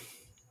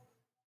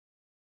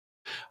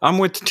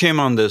with Tim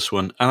on this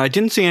one. And I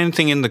didn't see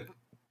anything in the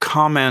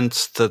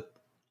comments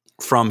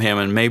from him,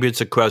 and maybe it's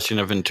a question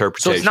of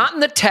interpretation. So it's not in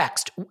the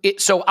text.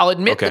 So I'll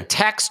admit the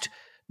text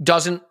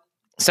doesn't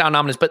sound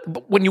ominous,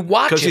 but when you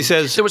watch it, because he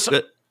says, there was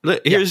some,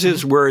 here's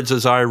his words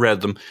as I read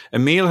them.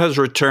 Emil has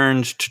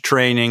returned to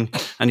training,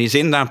 and he's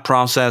in that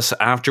process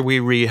after we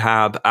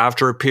rehab,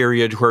 after a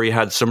period where he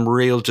had some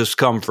real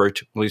discomfort.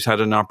 Well, he's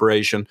had an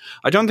operation.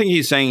 I don't think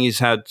he's saying he's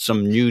had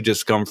some new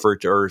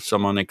discomfort or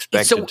some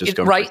unexpected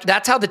discomfort. Right,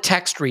 that's how the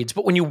text reads.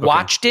 But when you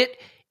watched it,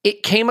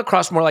 it came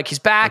across more like he's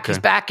back. He's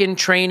back in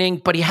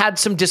training, but he had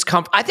some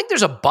discomfort. I think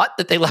there's a but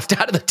that they left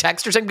out of the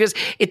text or something, because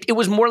it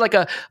was more like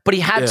but he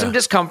had some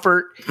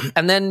discomfort,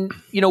 and then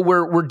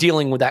we're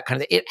dealing with that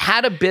kind of thing. It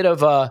had a bit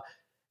of a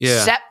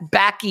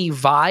setbacky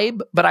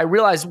vibe, but I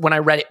realized when I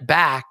read it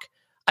back,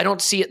 I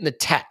don't see it in the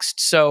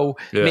text. So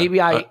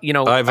maybe I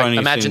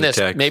imagine this.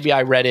 Text. Maybe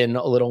I read in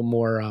a little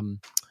more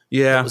than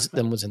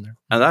was in there.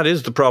 And that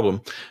is the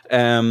problem,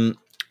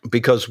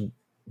 because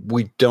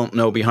we don't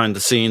know behind the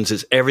scenes.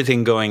 Is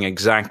everything going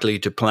exactly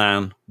to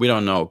plan? We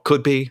don't know.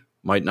 Could be,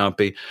 might not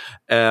be.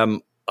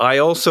 The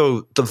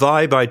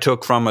vibe I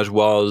took from it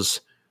was,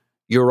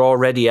 you're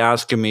already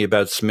asking me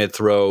about Smith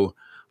Rowe,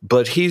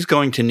 but he's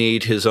going to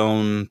need his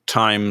own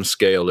time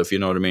scale, if you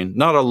know what I mean.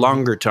 Not a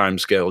longer time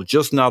scale,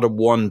 just not a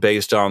one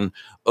based on,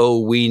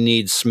 we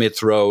need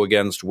Smith Rowe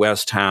against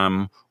West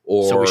Ham,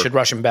 or so we should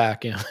rush him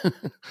back. Yeah,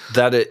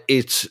 that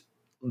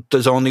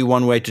there's only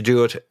one way to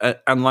do it.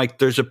 And like,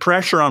 there's a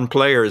pressure on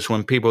players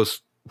when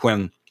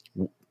the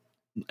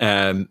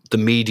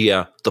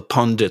media, the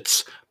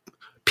pundits,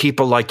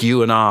 people like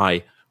you and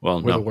I,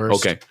 we're the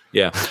worst. Okay.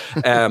 Yeah.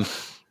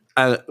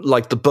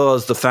 Like the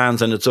buzz, the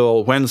fans, and it's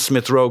all, when's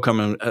Smith Rowe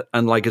coming?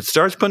 And like, it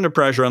starts putting the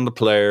pressure on the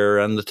player,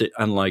 and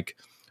like,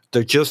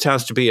 there just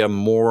has to be a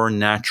more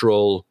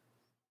natural,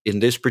 in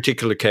this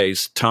particular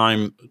case,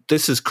 time.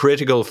 This is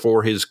critical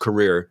for his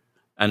career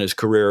and his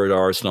career at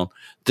Arsenal.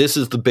 This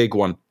is the big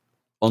one,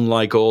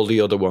 unlike all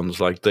the other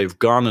ones. Like, they've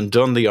gone and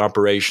done the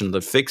operation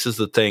that fixes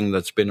the thing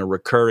that's been a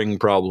recurring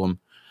problem.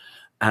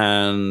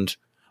 And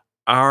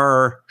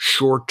our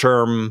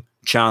short-term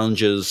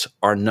challenges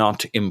are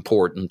not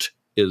important,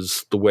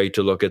 is the way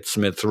to look at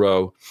Smith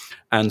Rowe.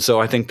 And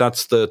so I think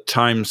that's the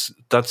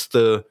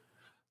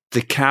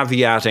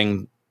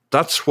caveating.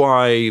 That's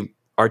why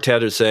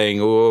Arteta's saying,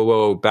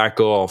 whoa, back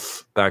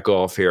off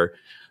here.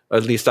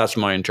 At least that's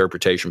my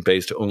interpretation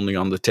based only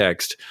on the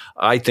text.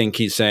 I think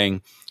he's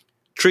saying,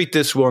 treat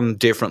this one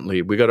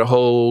differently. We got a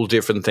whole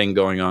different thing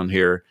going on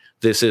here.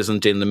 This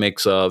isn't in the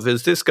mix of,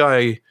 how's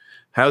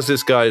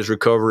this guy's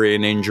recovery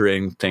and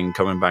injury thing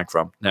coming back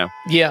from now?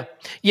 Yeah.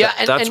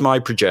 That's my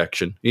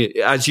projection.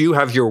 As you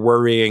have your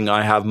worrying,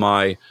 I have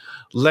my,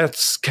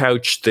 let's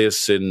couch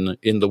this in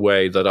the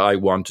way that I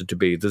want it to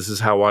be. This is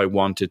how I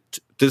want it.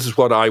 This is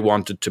what I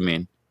want it to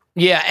mean.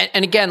 Yeah,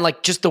 and again,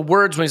 like, just the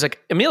words when he's like,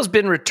 Emil's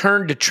been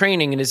returned to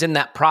training and is in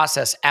that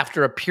process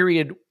after a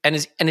period, and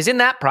is in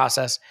that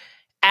process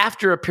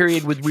after a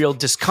period with real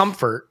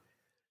discomfort.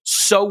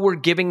 So we're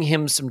giving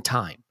him some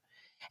time.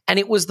 And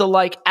it was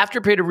after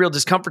a period of real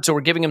discomfort, so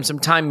we're giving him some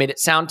time, made it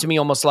sound to me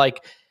almost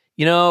like,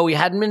 he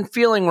hadn't been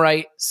feeling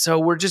right, so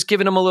we're just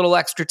giving him a little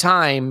extra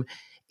time.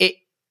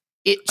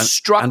 It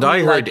struck me, and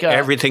I heard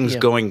everything's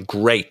going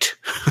great.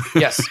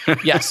 Yes.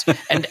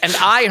 And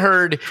I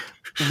heard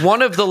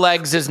one of the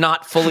legs is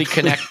not fully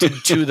connected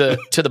to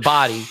the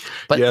body,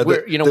 but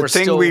we're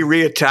thing we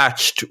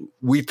reattached.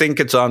 We think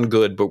it's on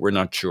good, but we're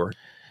not sure.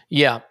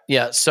 Yeah.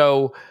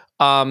 So,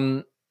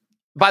 by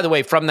the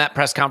way, from that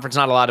press conference,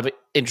 not a lot of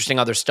interesting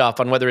other stuff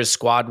on whether his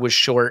squad was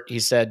short. He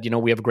said,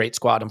 we have a great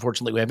squad.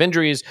 Unfortunately, we have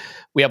injuries.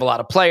 We have a lot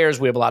of players.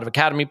 We have a lot of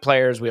academy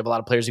players. We have a lot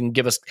of players who can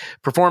give us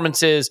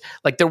performances.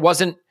 Like, there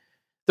wasn't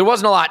a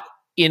lot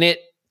in it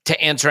to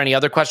answer any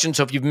other questions.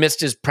 So if you've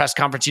missed his press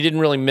conference, you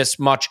didn't really miss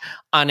much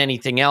on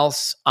anything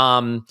else.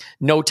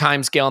 No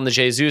time scale on the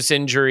Jesus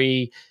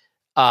injury,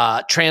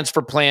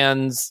 transfer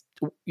plans.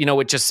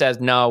 It just says,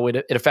 no,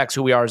 it affects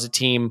who we are as a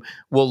team.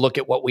 We'll look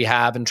at what we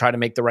have and try to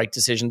make the right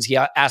decisions. He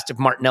asked if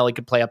Martinelli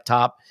could play up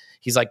top.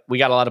 He's like, we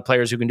got a lot of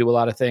players who can do a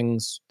lot of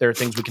things. There are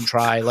things we can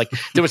try. Like,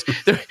 there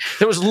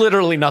was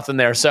literally nothing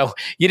there. So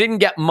you didn't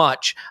get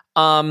much.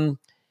 But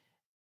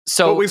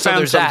we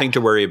found something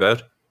to worry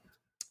about.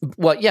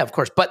 Well, yeah, of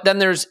course. But then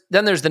there's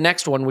the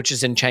next one, which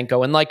is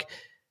Zinchenko.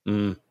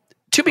 And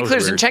to be clear,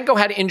 Zinchenko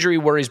had injury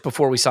worries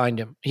before we signed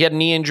him. He had a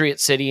knee injury at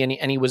City,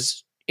 and he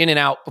was in and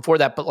out before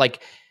that. But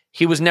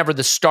he was never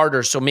the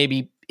starter, so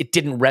maybe it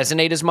didn't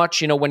resonate as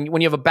much.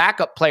 When you have a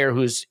backup player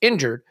who's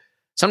injured,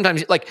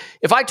 sometimes, like,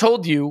 if I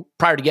told you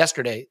prior to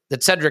yesterday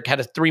that Cedric had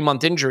a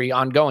 3-month injury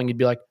ongoing, you'd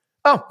be like,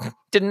 oh,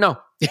 didn't know.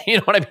 You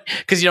know what I mean?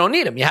 Because you don't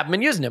need him. You haven't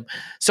been using him.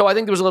 So I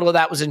think there was a little of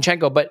that with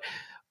Zinchenko. But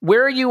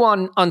where are you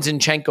on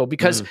Zinchenko?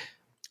 Because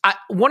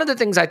one of the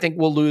things I think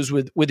we'll lose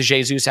with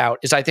Jesus out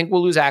is I think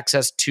we'll lose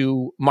access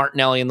to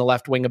Martinelli in the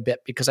left wing a bit,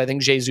 because I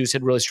think Jesus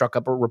had really struck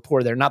up a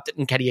rapport there. Not that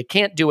Nketiah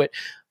can't do it,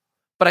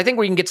 but I think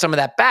we can get some of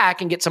that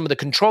back and get some of the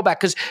control back,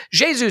 because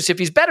Jesus, if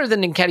he's better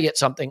than Nketiah at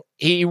something,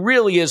 he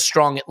really is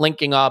strong at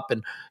linking up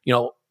and,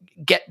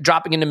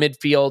 dropping into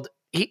midfield.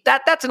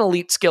 That's an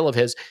elite skill of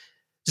his.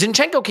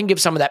 Zinchenko can give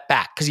some of that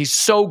back because he's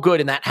so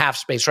good in that half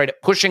space, right?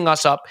 At pushing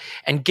us up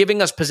and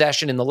giving us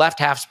possession in the left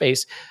half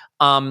space.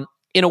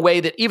 In a way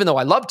that, even though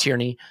I love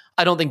Tierney,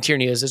 I don't think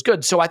Tierney is as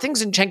good. So I think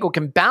Zinchenko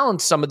can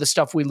balance some of the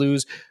stuff we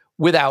lose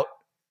without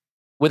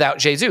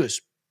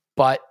Jesus.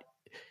 But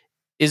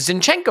is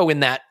Zinchenko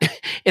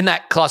in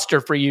that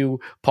cluster for you,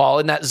 Paul,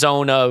 in that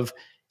zone of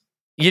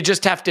you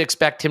just have to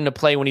expect him to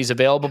play when he's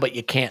available, but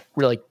you can't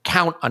really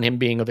count on him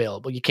being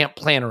available. You can't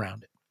plan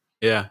around it.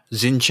 Yeah,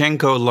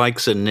 Zinchenko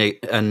likes a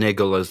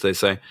niggle, as they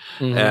say.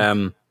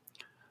 Mm-hmm.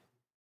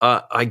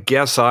 I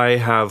guess I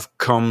have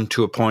come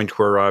to a point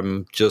where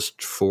I'm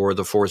just, for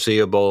the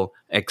foreseeable,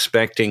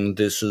 expecting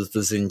this is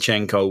the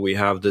Zinchenko we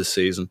have this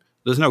season.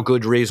 There's no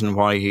good reason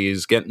why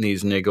he's getting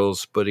these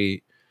niggles, but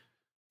he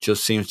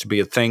just seems to be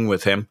a thing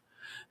with him.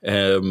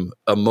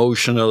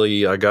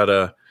 Emotionally, I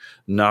gotta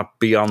not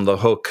be on the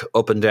hook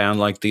up and down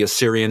like the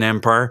Assyrian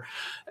Empire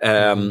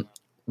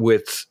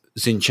with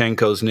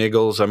Zinchenko's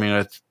niggles. I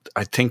mean,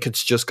 I think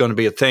it's just going to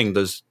be a thing.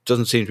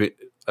 Doesn't seem to be.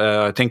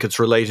 I think it's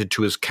related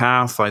to his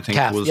calf. I think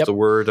was the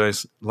word I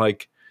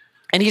like.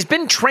 And he's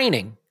been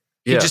training.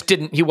 He just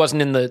didn't. He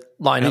wasn't in the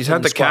lineup. He's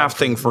had the calf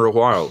thing for a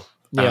while,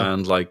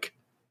 and like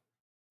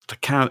the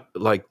calf,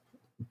 like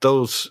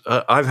those.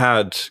 I've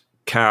had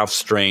calf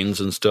strains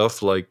and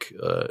stuff. Like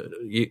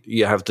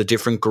you have the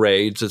different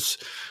grades.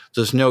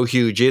 There's no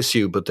huge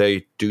issue, but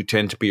they do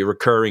tend to be a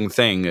recurring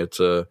thing. It's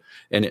an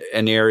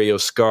area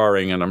of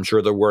scarring, and I'm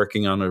sure they're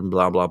working on it. And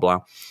blah blah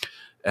blah.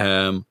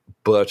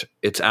 But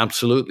it's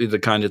absolutely the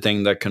kind of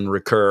thing that can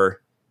recur,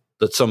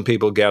 that some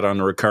people get on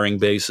a recurring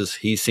basis.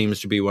 He seems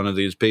to be one of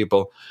these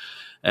people.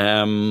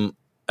 And,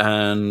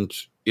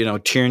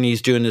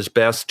 Tierney's doing his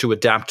best to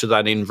adapt to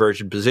that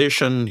inverted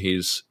position.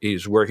 He's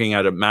working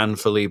at it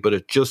manfully, but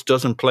it just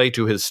doesn't play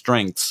to his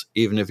strengths,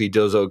 even if he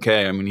does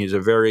okay. I mean, he's a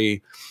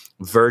very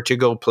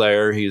vertical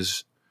player.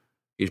 He's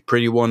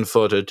pretty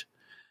one-footed.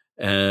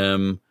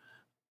 And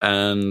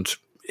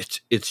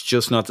it's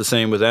just not the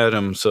same without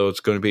him. So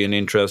it's going to be an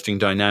interesting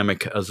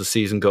dynamic as the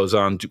season goes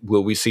on.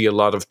 Will we see a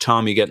lot of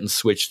Tommy getting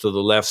switched to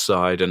the left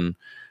side, and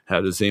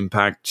how does it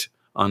impact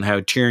on how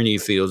Tierney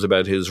feels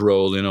about his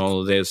role in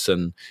all of this?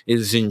 And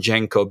is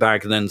Zinchenko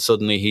back? And then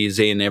suddenly he's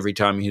in every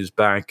time he's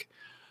back.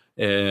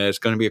 It's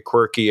going to be a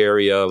quirky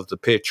area of the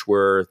pitch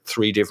where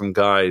three different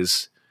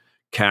guys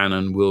can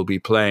and will be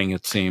playing,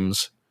 it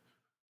seems.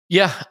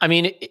 Yeah, I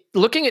mean,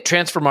 looking at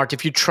Transfermarkt,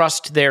 if you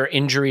trust their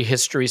injury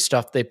history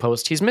stuff they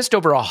post, he's missed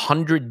over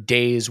 100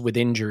 days with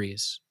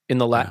injuries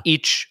in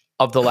each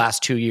of the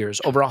last 2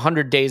 years. Over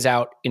 100 days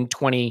out in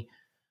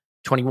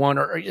 2021,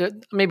 or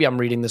maybe I'm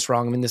reading this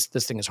wrong. I mean, this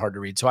thing is hard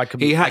to read, so I could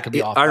be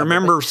off. I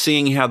remember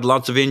seeing he had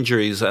lots of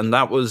injuries, and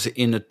that was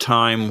in a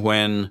time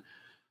when,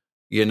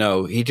 he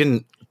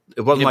didn't.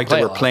 It wasn't like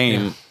they were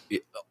playing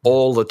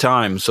all the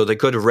time, so they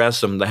could have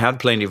rested him. They had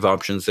plenty of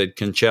options. They had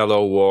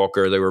Cancelo,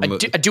 Walker. They were.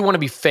 I do want to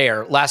be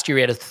fair. Last year,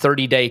 he had a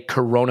 30-day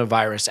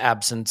coronavirus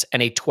absence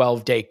and a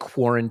 12-day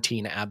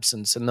quarantine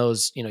absence, and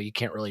those, you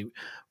can't really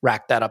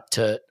rack that up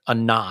to a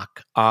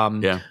knock.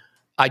 I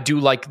do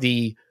like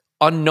the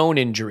unknown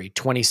injury,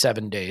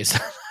 27 days.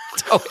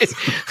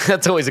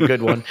 That's always a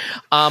good one.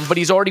 But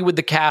he's already with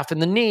the calf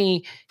and the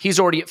knee. He's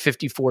already at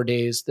 54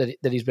 days that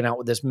he's been out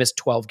with this, missed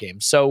 12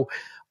 games. So.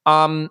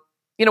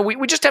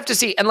 We just have to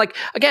see. And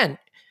again,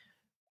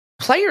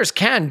 players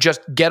can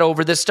just get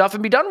over this stuff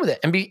and be done with it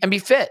and be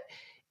fit.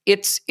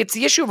 It's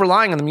the issue of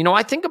relying on them.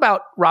 I think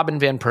about Robin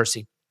van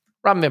Persie.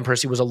 Robin van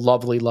Persie was a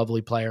lovely,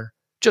 lovely player,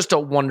 just a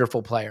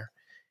wonderful player.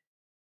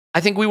 I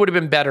think we would have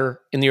been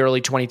better in the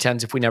early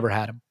 2010s if we never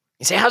had him.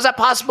 You say, how's that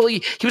possible?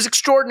 He was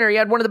extraordinary. He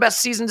had one of the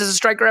best seasons as a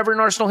striker ever in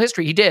Arsenal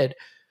history. He did.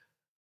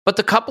 But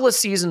the couple of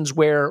seasons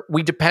where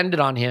we depended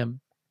on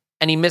him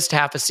and he missed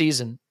half a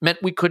season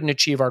meant we couldn't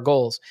achieve our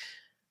goals.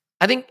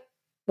 I think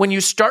when you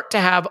start to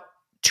have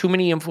too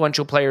many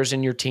influential players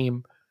in your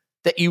team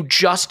that you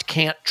just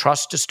can't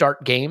trust to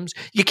start games,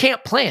 you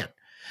can't plan.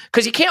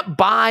 Because you can't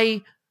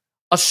buy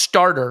a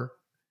starter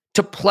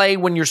to play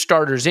when your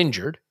starter's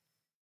injured.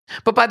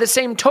 But by the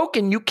same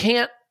token, you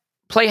can't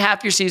play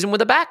half your season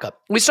with a backup.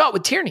 We saw it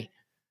with Tierney,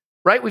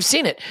 right? We've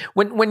seen it.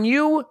 When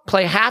you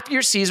play half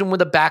your season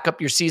with a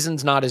backup, your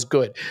season's not as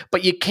good.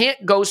 But you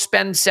can't go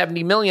spend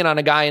 $70 million on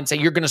a guy and say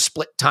you're going to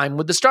split time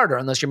with the starter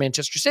unless you're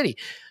Manchester City.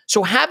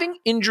 So having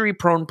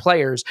injury-prone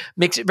players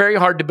makes it very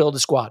hard to build a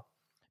squad,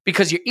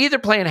 because you're either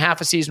playing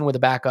half a season with a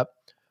backup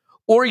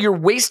or you're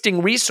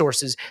wasting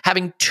resources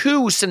having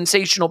two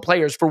sensational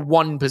players for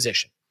one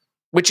position,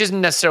 which isn't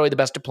necessarily the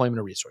best deployment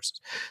of resources.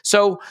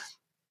 So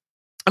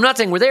I'm not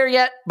saying we're there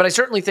yet, but I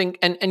certainly think,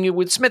 and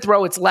with Smith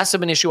Rowe, it's less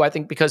of an issue, I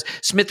think, because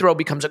Smith Rowe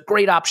becomes a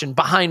great option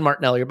behind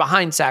Martinelli or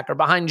behind Saka or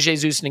behind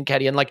Jesus and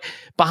Nketiah and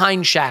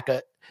behind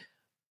Xhaka.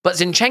 But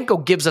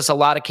Zinchenko gives us a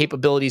lot of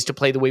capabilities to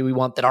play the way we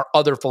want that our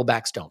other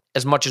fullbacks don't,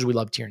 as much as we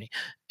love Tierney.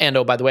 And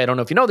oh, by the way, I don't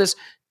know if you know this,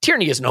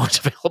 Tierney isn't always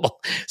available.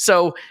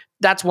 So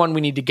that's one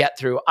we need to get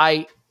through.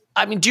 I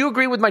mean, do you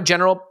agree with my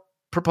general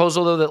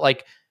proposal, though, that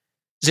like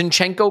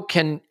Zinchenko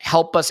can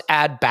help us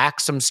add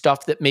back some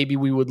stuff that maybe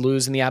we would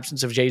lose in the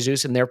absence of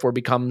Jesus and therefore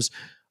becomes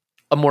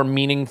a more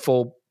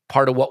meaningful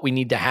part of what we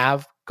need to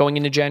have going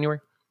into January?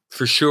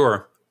 For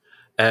sure.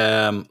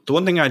 The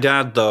one thing I'd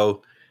add,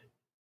 though,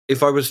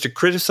 if I was to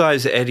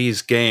criticize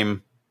Eddie's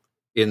game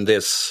in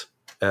this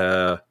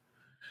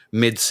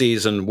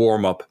mid-season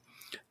warm-up,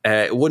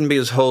 it wouldn't be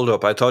his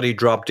hold-up. I thought he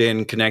dropped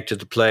in, connected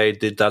the play,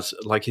 did that.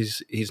 Like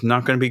he's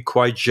not going to be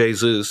quite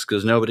Jesus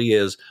because nobody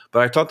is,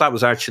 but I thought that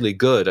was actually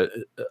good.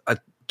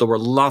 There were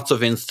lots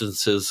of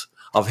instances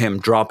of him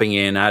dropping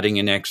in, adding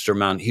an extra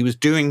man. He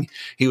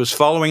was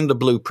following the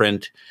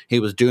blueprint. He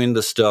was doing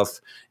the stuff.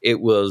 It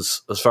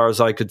was, as far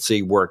as I could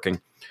see, working.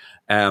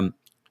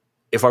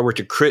 If I were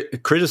to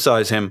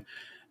criticize him,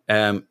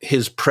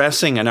 his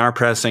pressing and our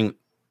pressing,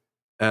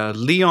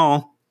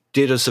 Lyon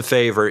did us a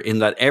favor in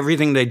that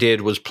everything they did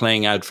was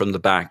playing out from the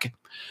back,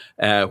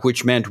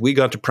 which meant we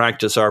got to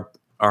practice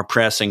our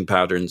pressing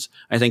patterns.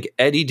 I think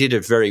Eddie did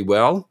it very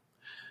well.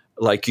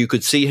 Like you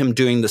could see him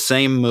doing the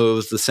same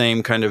moves, the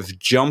same kind of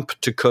jump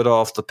to cut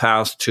off the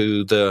pass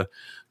to the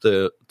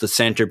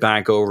center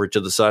back over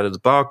to the side of the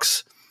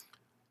box.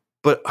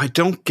 But I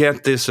don't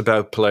get this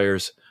about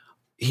players.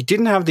 He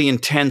didn't have the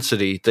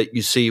intensity that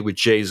you see with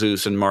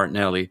Jesus and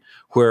Martinelli,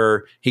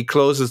 where he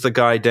closes the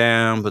guy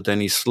down, but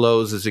then he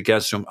slows as he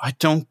gets to him. I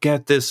don't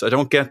get this. I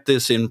don't get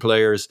this in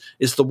players.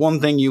 It's the one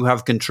thing you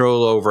have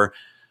control over,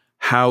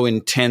 how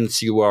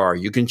intense you are.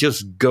 You can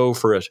just go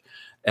for it.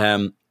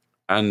 And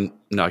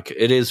like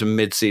it is a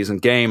mid-season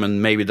game,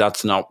 and maybe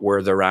that's not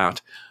where they're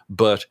at.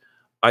 But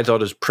I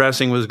thought his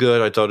pressing was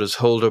good. I thought his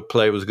hold-up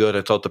play was good.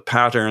 I thought the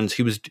patterns,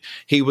 he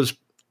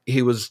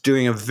was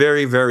doing a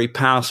very, very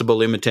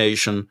passable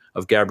imitation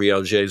of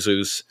Gabriel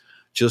Jesus.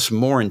 Just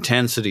more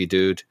intensity,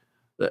 dude.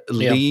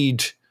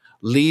 Lead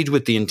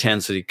with the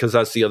intensity, because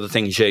that's the other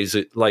thing.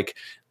 Jesus, like,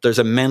 there's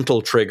a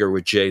mental trigger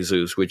with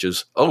Jesus, which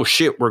is, oh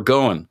shit, we're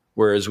going.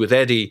 Whereas with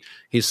Eddie,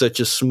 he's such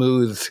a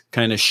smooth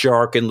kind of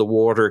shark in the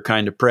water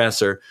kind of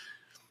presser.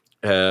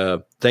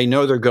 They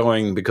know they're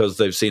going because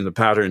they've seen the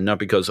pattern, not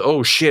because,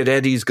 oh shit,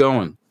 Eddie's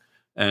going.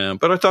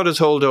 But I thought his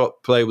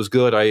hold-up play was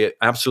good. I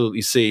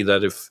absolutely see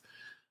that if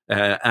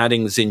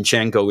adding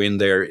Zinchenko in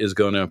there is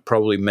going to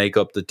probably make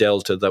up the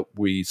delta that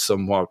we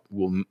somewhat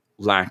will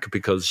lack,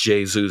 because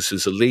Jesus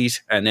is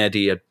elite and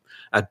Eddie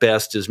at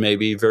best is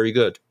maybe very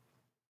good.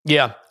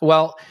 Yeah.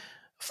 Well,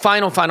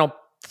 final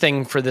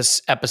thing for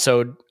this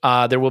episode.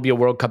 There will be a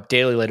World Cup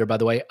Daily later, by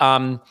the way.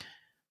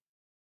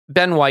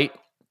 Ben White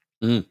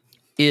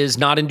is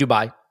not in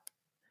Dubai.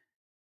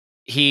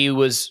 He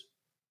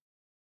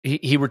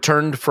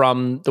returned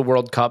from the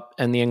World Cup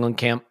and the England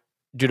camp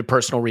due to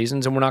personal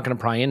reasons, and we're not going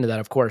to pry into that,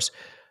 of course.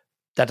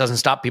 That doesn't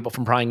stop people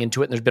from prying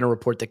into it. And there's been a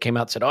report that came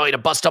out that said, oh, he had a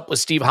bust up with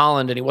Steve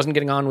Holland and he wasn't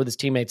getting on with his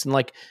teammates. And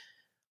like,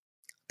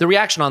 the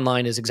reaction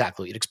online is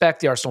exactly what you'd expect.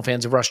 The Arsenal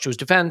fans have rushed to his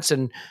defense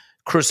and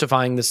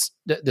crucifying this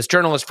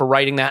journalist for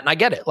writing that. And I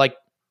get it. Like,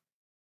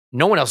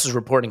 no one else is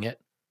reporting it.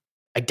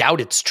 I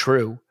doubt it's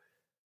true.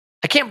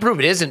 I can't prove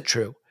it isn't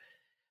true.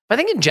 But I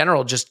think in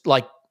general, just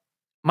like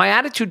my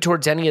attitude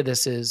towards any of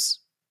this is,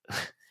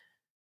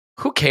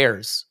 who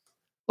cares?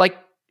 Like,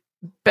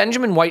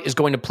 Benjamin White is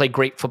going to play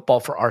great football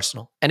for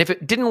Arsenal. And if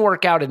it didn't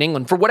work out in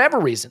England, for whatever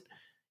reason,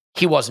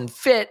 he wasn't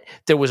fit,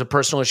 there was a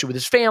personal issue with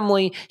his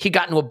family, he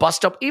got into a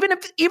bust-up, even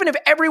if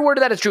every word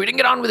of that is true, he didn't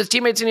get on with his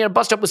teammates and he had a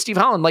bust-up with Steve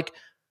Holland, like,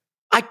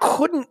 I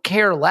couldn't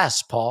care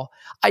less, Paul.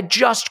 I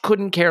just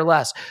couldn't care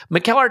less.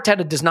 Mikel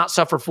Arteta does not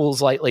suffer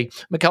fools lightly.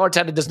 Mikel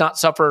Arteta does not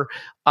suffer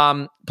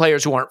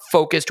players who aren't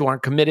focused, who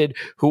aren't committed,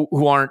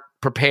 who aren't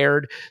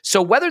prepared.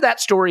 So whether that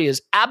story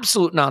is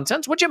absolute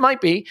nonsense, which it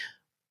might be,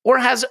 or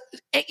has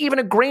even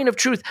a grain of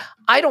truth,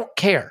 I don't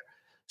care.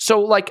 So,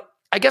 like,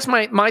 I guess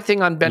my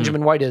thing on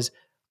Benjamin White is,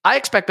 I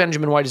expect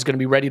Benjamin White is going to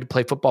be ready to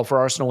play football for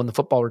Arsenal when the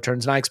football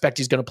returns, and I expect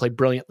he's going to play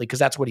brilliantly because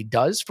that's what he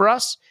does for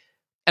us.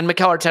 And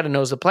Mikel Arteta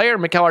knows the player.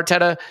 Mikel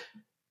Arteta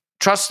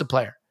trusts the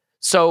player.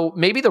 So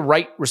maybe the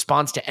right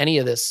response to any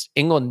of this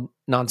England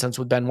nonsense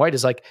with Ben White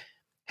is like,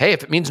 hey,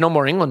 if it means no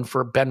more England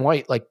for Ben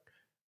White, like,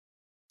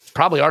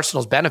 probably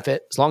Arsenal's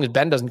benefit, as long as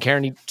Ben doesn't care,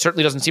 and he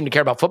certainly doesn't seem to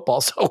care about football.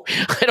 So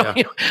I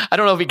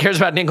don't know if he cares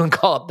about an England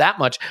call-up that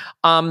much.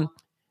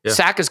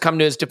 Sack has come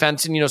to his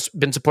defense and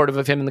been supportive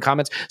of him in the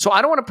comments. So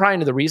I don't want to pry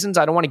into the reasons.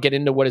 I don't want to get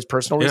into what his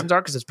personal reasons are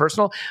because it's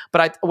personal.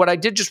 But what I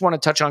did just want to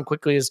touch on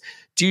quickly is,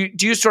 do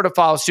you sort of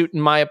follow suit in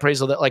my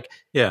appraisal that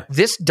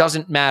this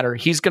doesn't matter?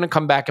 He's going to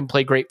come back and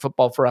play great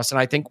football for us,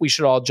 and I think we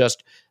should all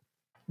just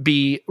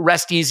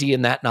rest easy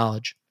in that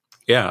knowledge.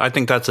 Yeah, I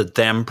think that's a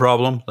them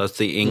problem. That's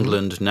the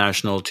England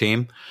national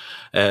team.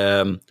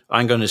 I'm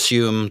going to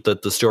assume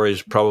that the story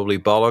is probably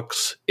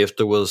bollocks. If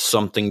there was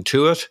something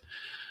to it,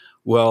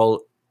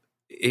 well,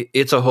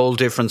 it's a whole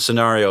different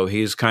scenario.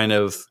 He's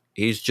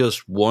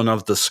just one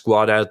of the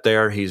squad out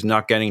there. He's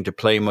not getting to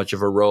play much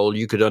of a role.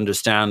 You could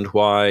understand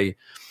why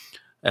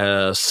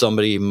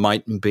somebody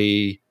mightn't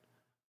be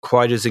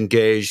quite as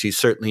engaged. He's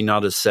certainly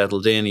not as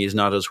settled in. He's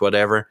not as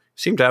whatever.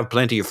 Seemed to have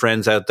plenty of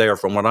friends out there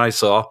from what I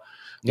saw.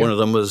 Yep. One of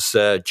them was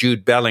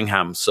Jude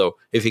Bellingham. So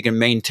if he can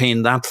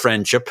maintain that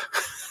friendship,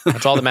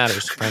 that's all that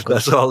matters, frankly.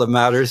 That's all that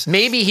matters.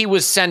 Maybe he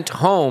was sent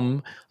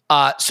home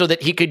so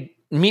that he could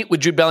meet with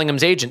Jude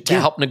Bellingham's agent to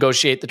help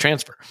negotiate the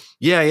transfer.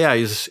 Yeah.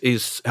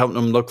 He's helping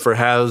him look for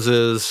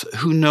houses.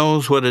 Who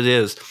knows what it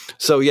is?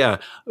 So yeah,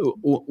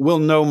 we'll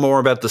know more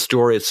about the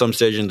story at some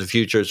stage in the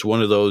future. It's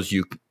one of those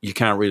you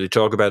can't really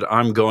talk about.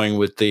 I'm going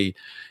with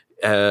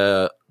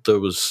there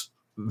was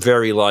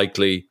very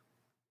likely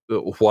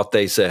what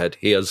they said.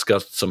 He has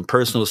got some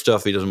personal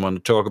stuff he doesn't want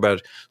to talk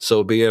about,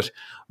 so be it.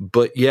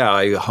 But yeah,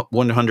 I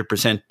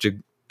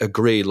 100%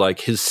 agree. Like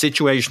his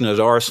situation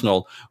at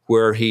Arsenal,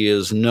 where he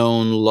is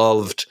known,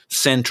 loved,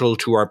 central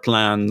to our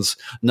plans,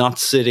 not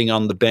sitting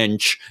on the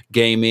bench,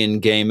 game in,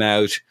 game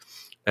out,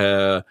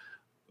 as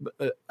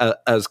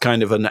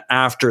kind of an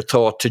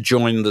afterthought to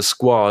join the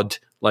squad.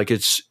 Like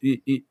it's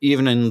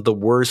even in the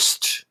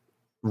worst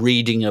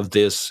reading of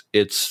this,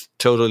 it's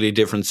totally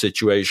different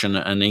situation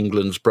and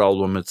England's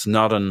problem. It's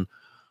not an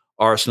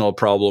Arsenal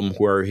problem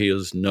where he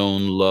is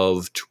known,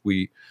 loved.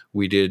 We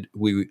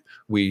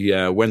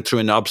went through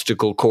an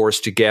obstacle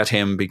course to get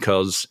him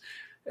because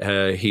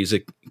he's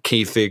a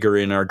key figure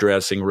in our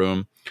dressing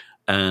room.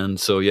 And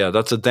so, yeah,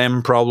 that's a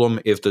them problem.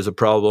 If there's a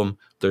problem,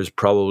 there's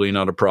probably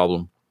not a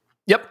problem.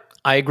 Yep.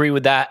 I agree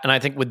with that. And I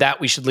think with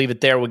that, we should leave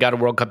it there. We got a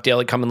World Cup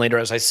daily coming later,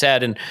 as I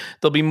said, and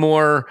there'll be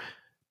more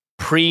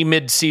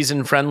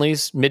mid-preseason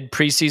friendlies.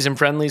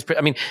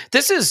 I mean,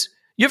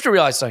 you have to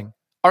realize something.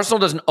 Arsenal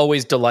doesn't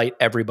always delight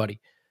everybody.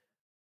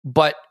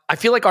 But I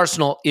feel like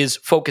Arsenal is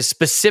focused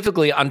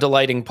specifically on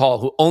delighting Paul,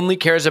 who only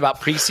cares about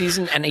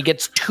preseason, and he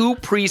gets 2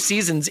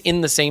 preseasons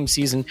in the same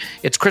season.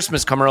 It's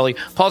Christmas come early.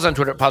 Paul's on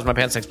Twitter. Pause my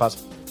pants. Thanks,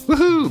 pause.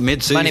 Woohoo!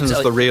 Mid-season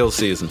is the real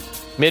season.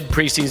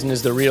 Mid-preseason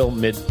is the real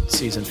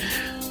mid-season.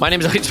 My name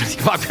is Elliot Smith. You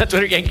can follow me on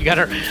Twitter, Yankee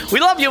Gunner. We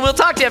love you, and we'll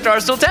talk to you after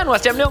Arsenal 10,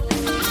 West Ham 0.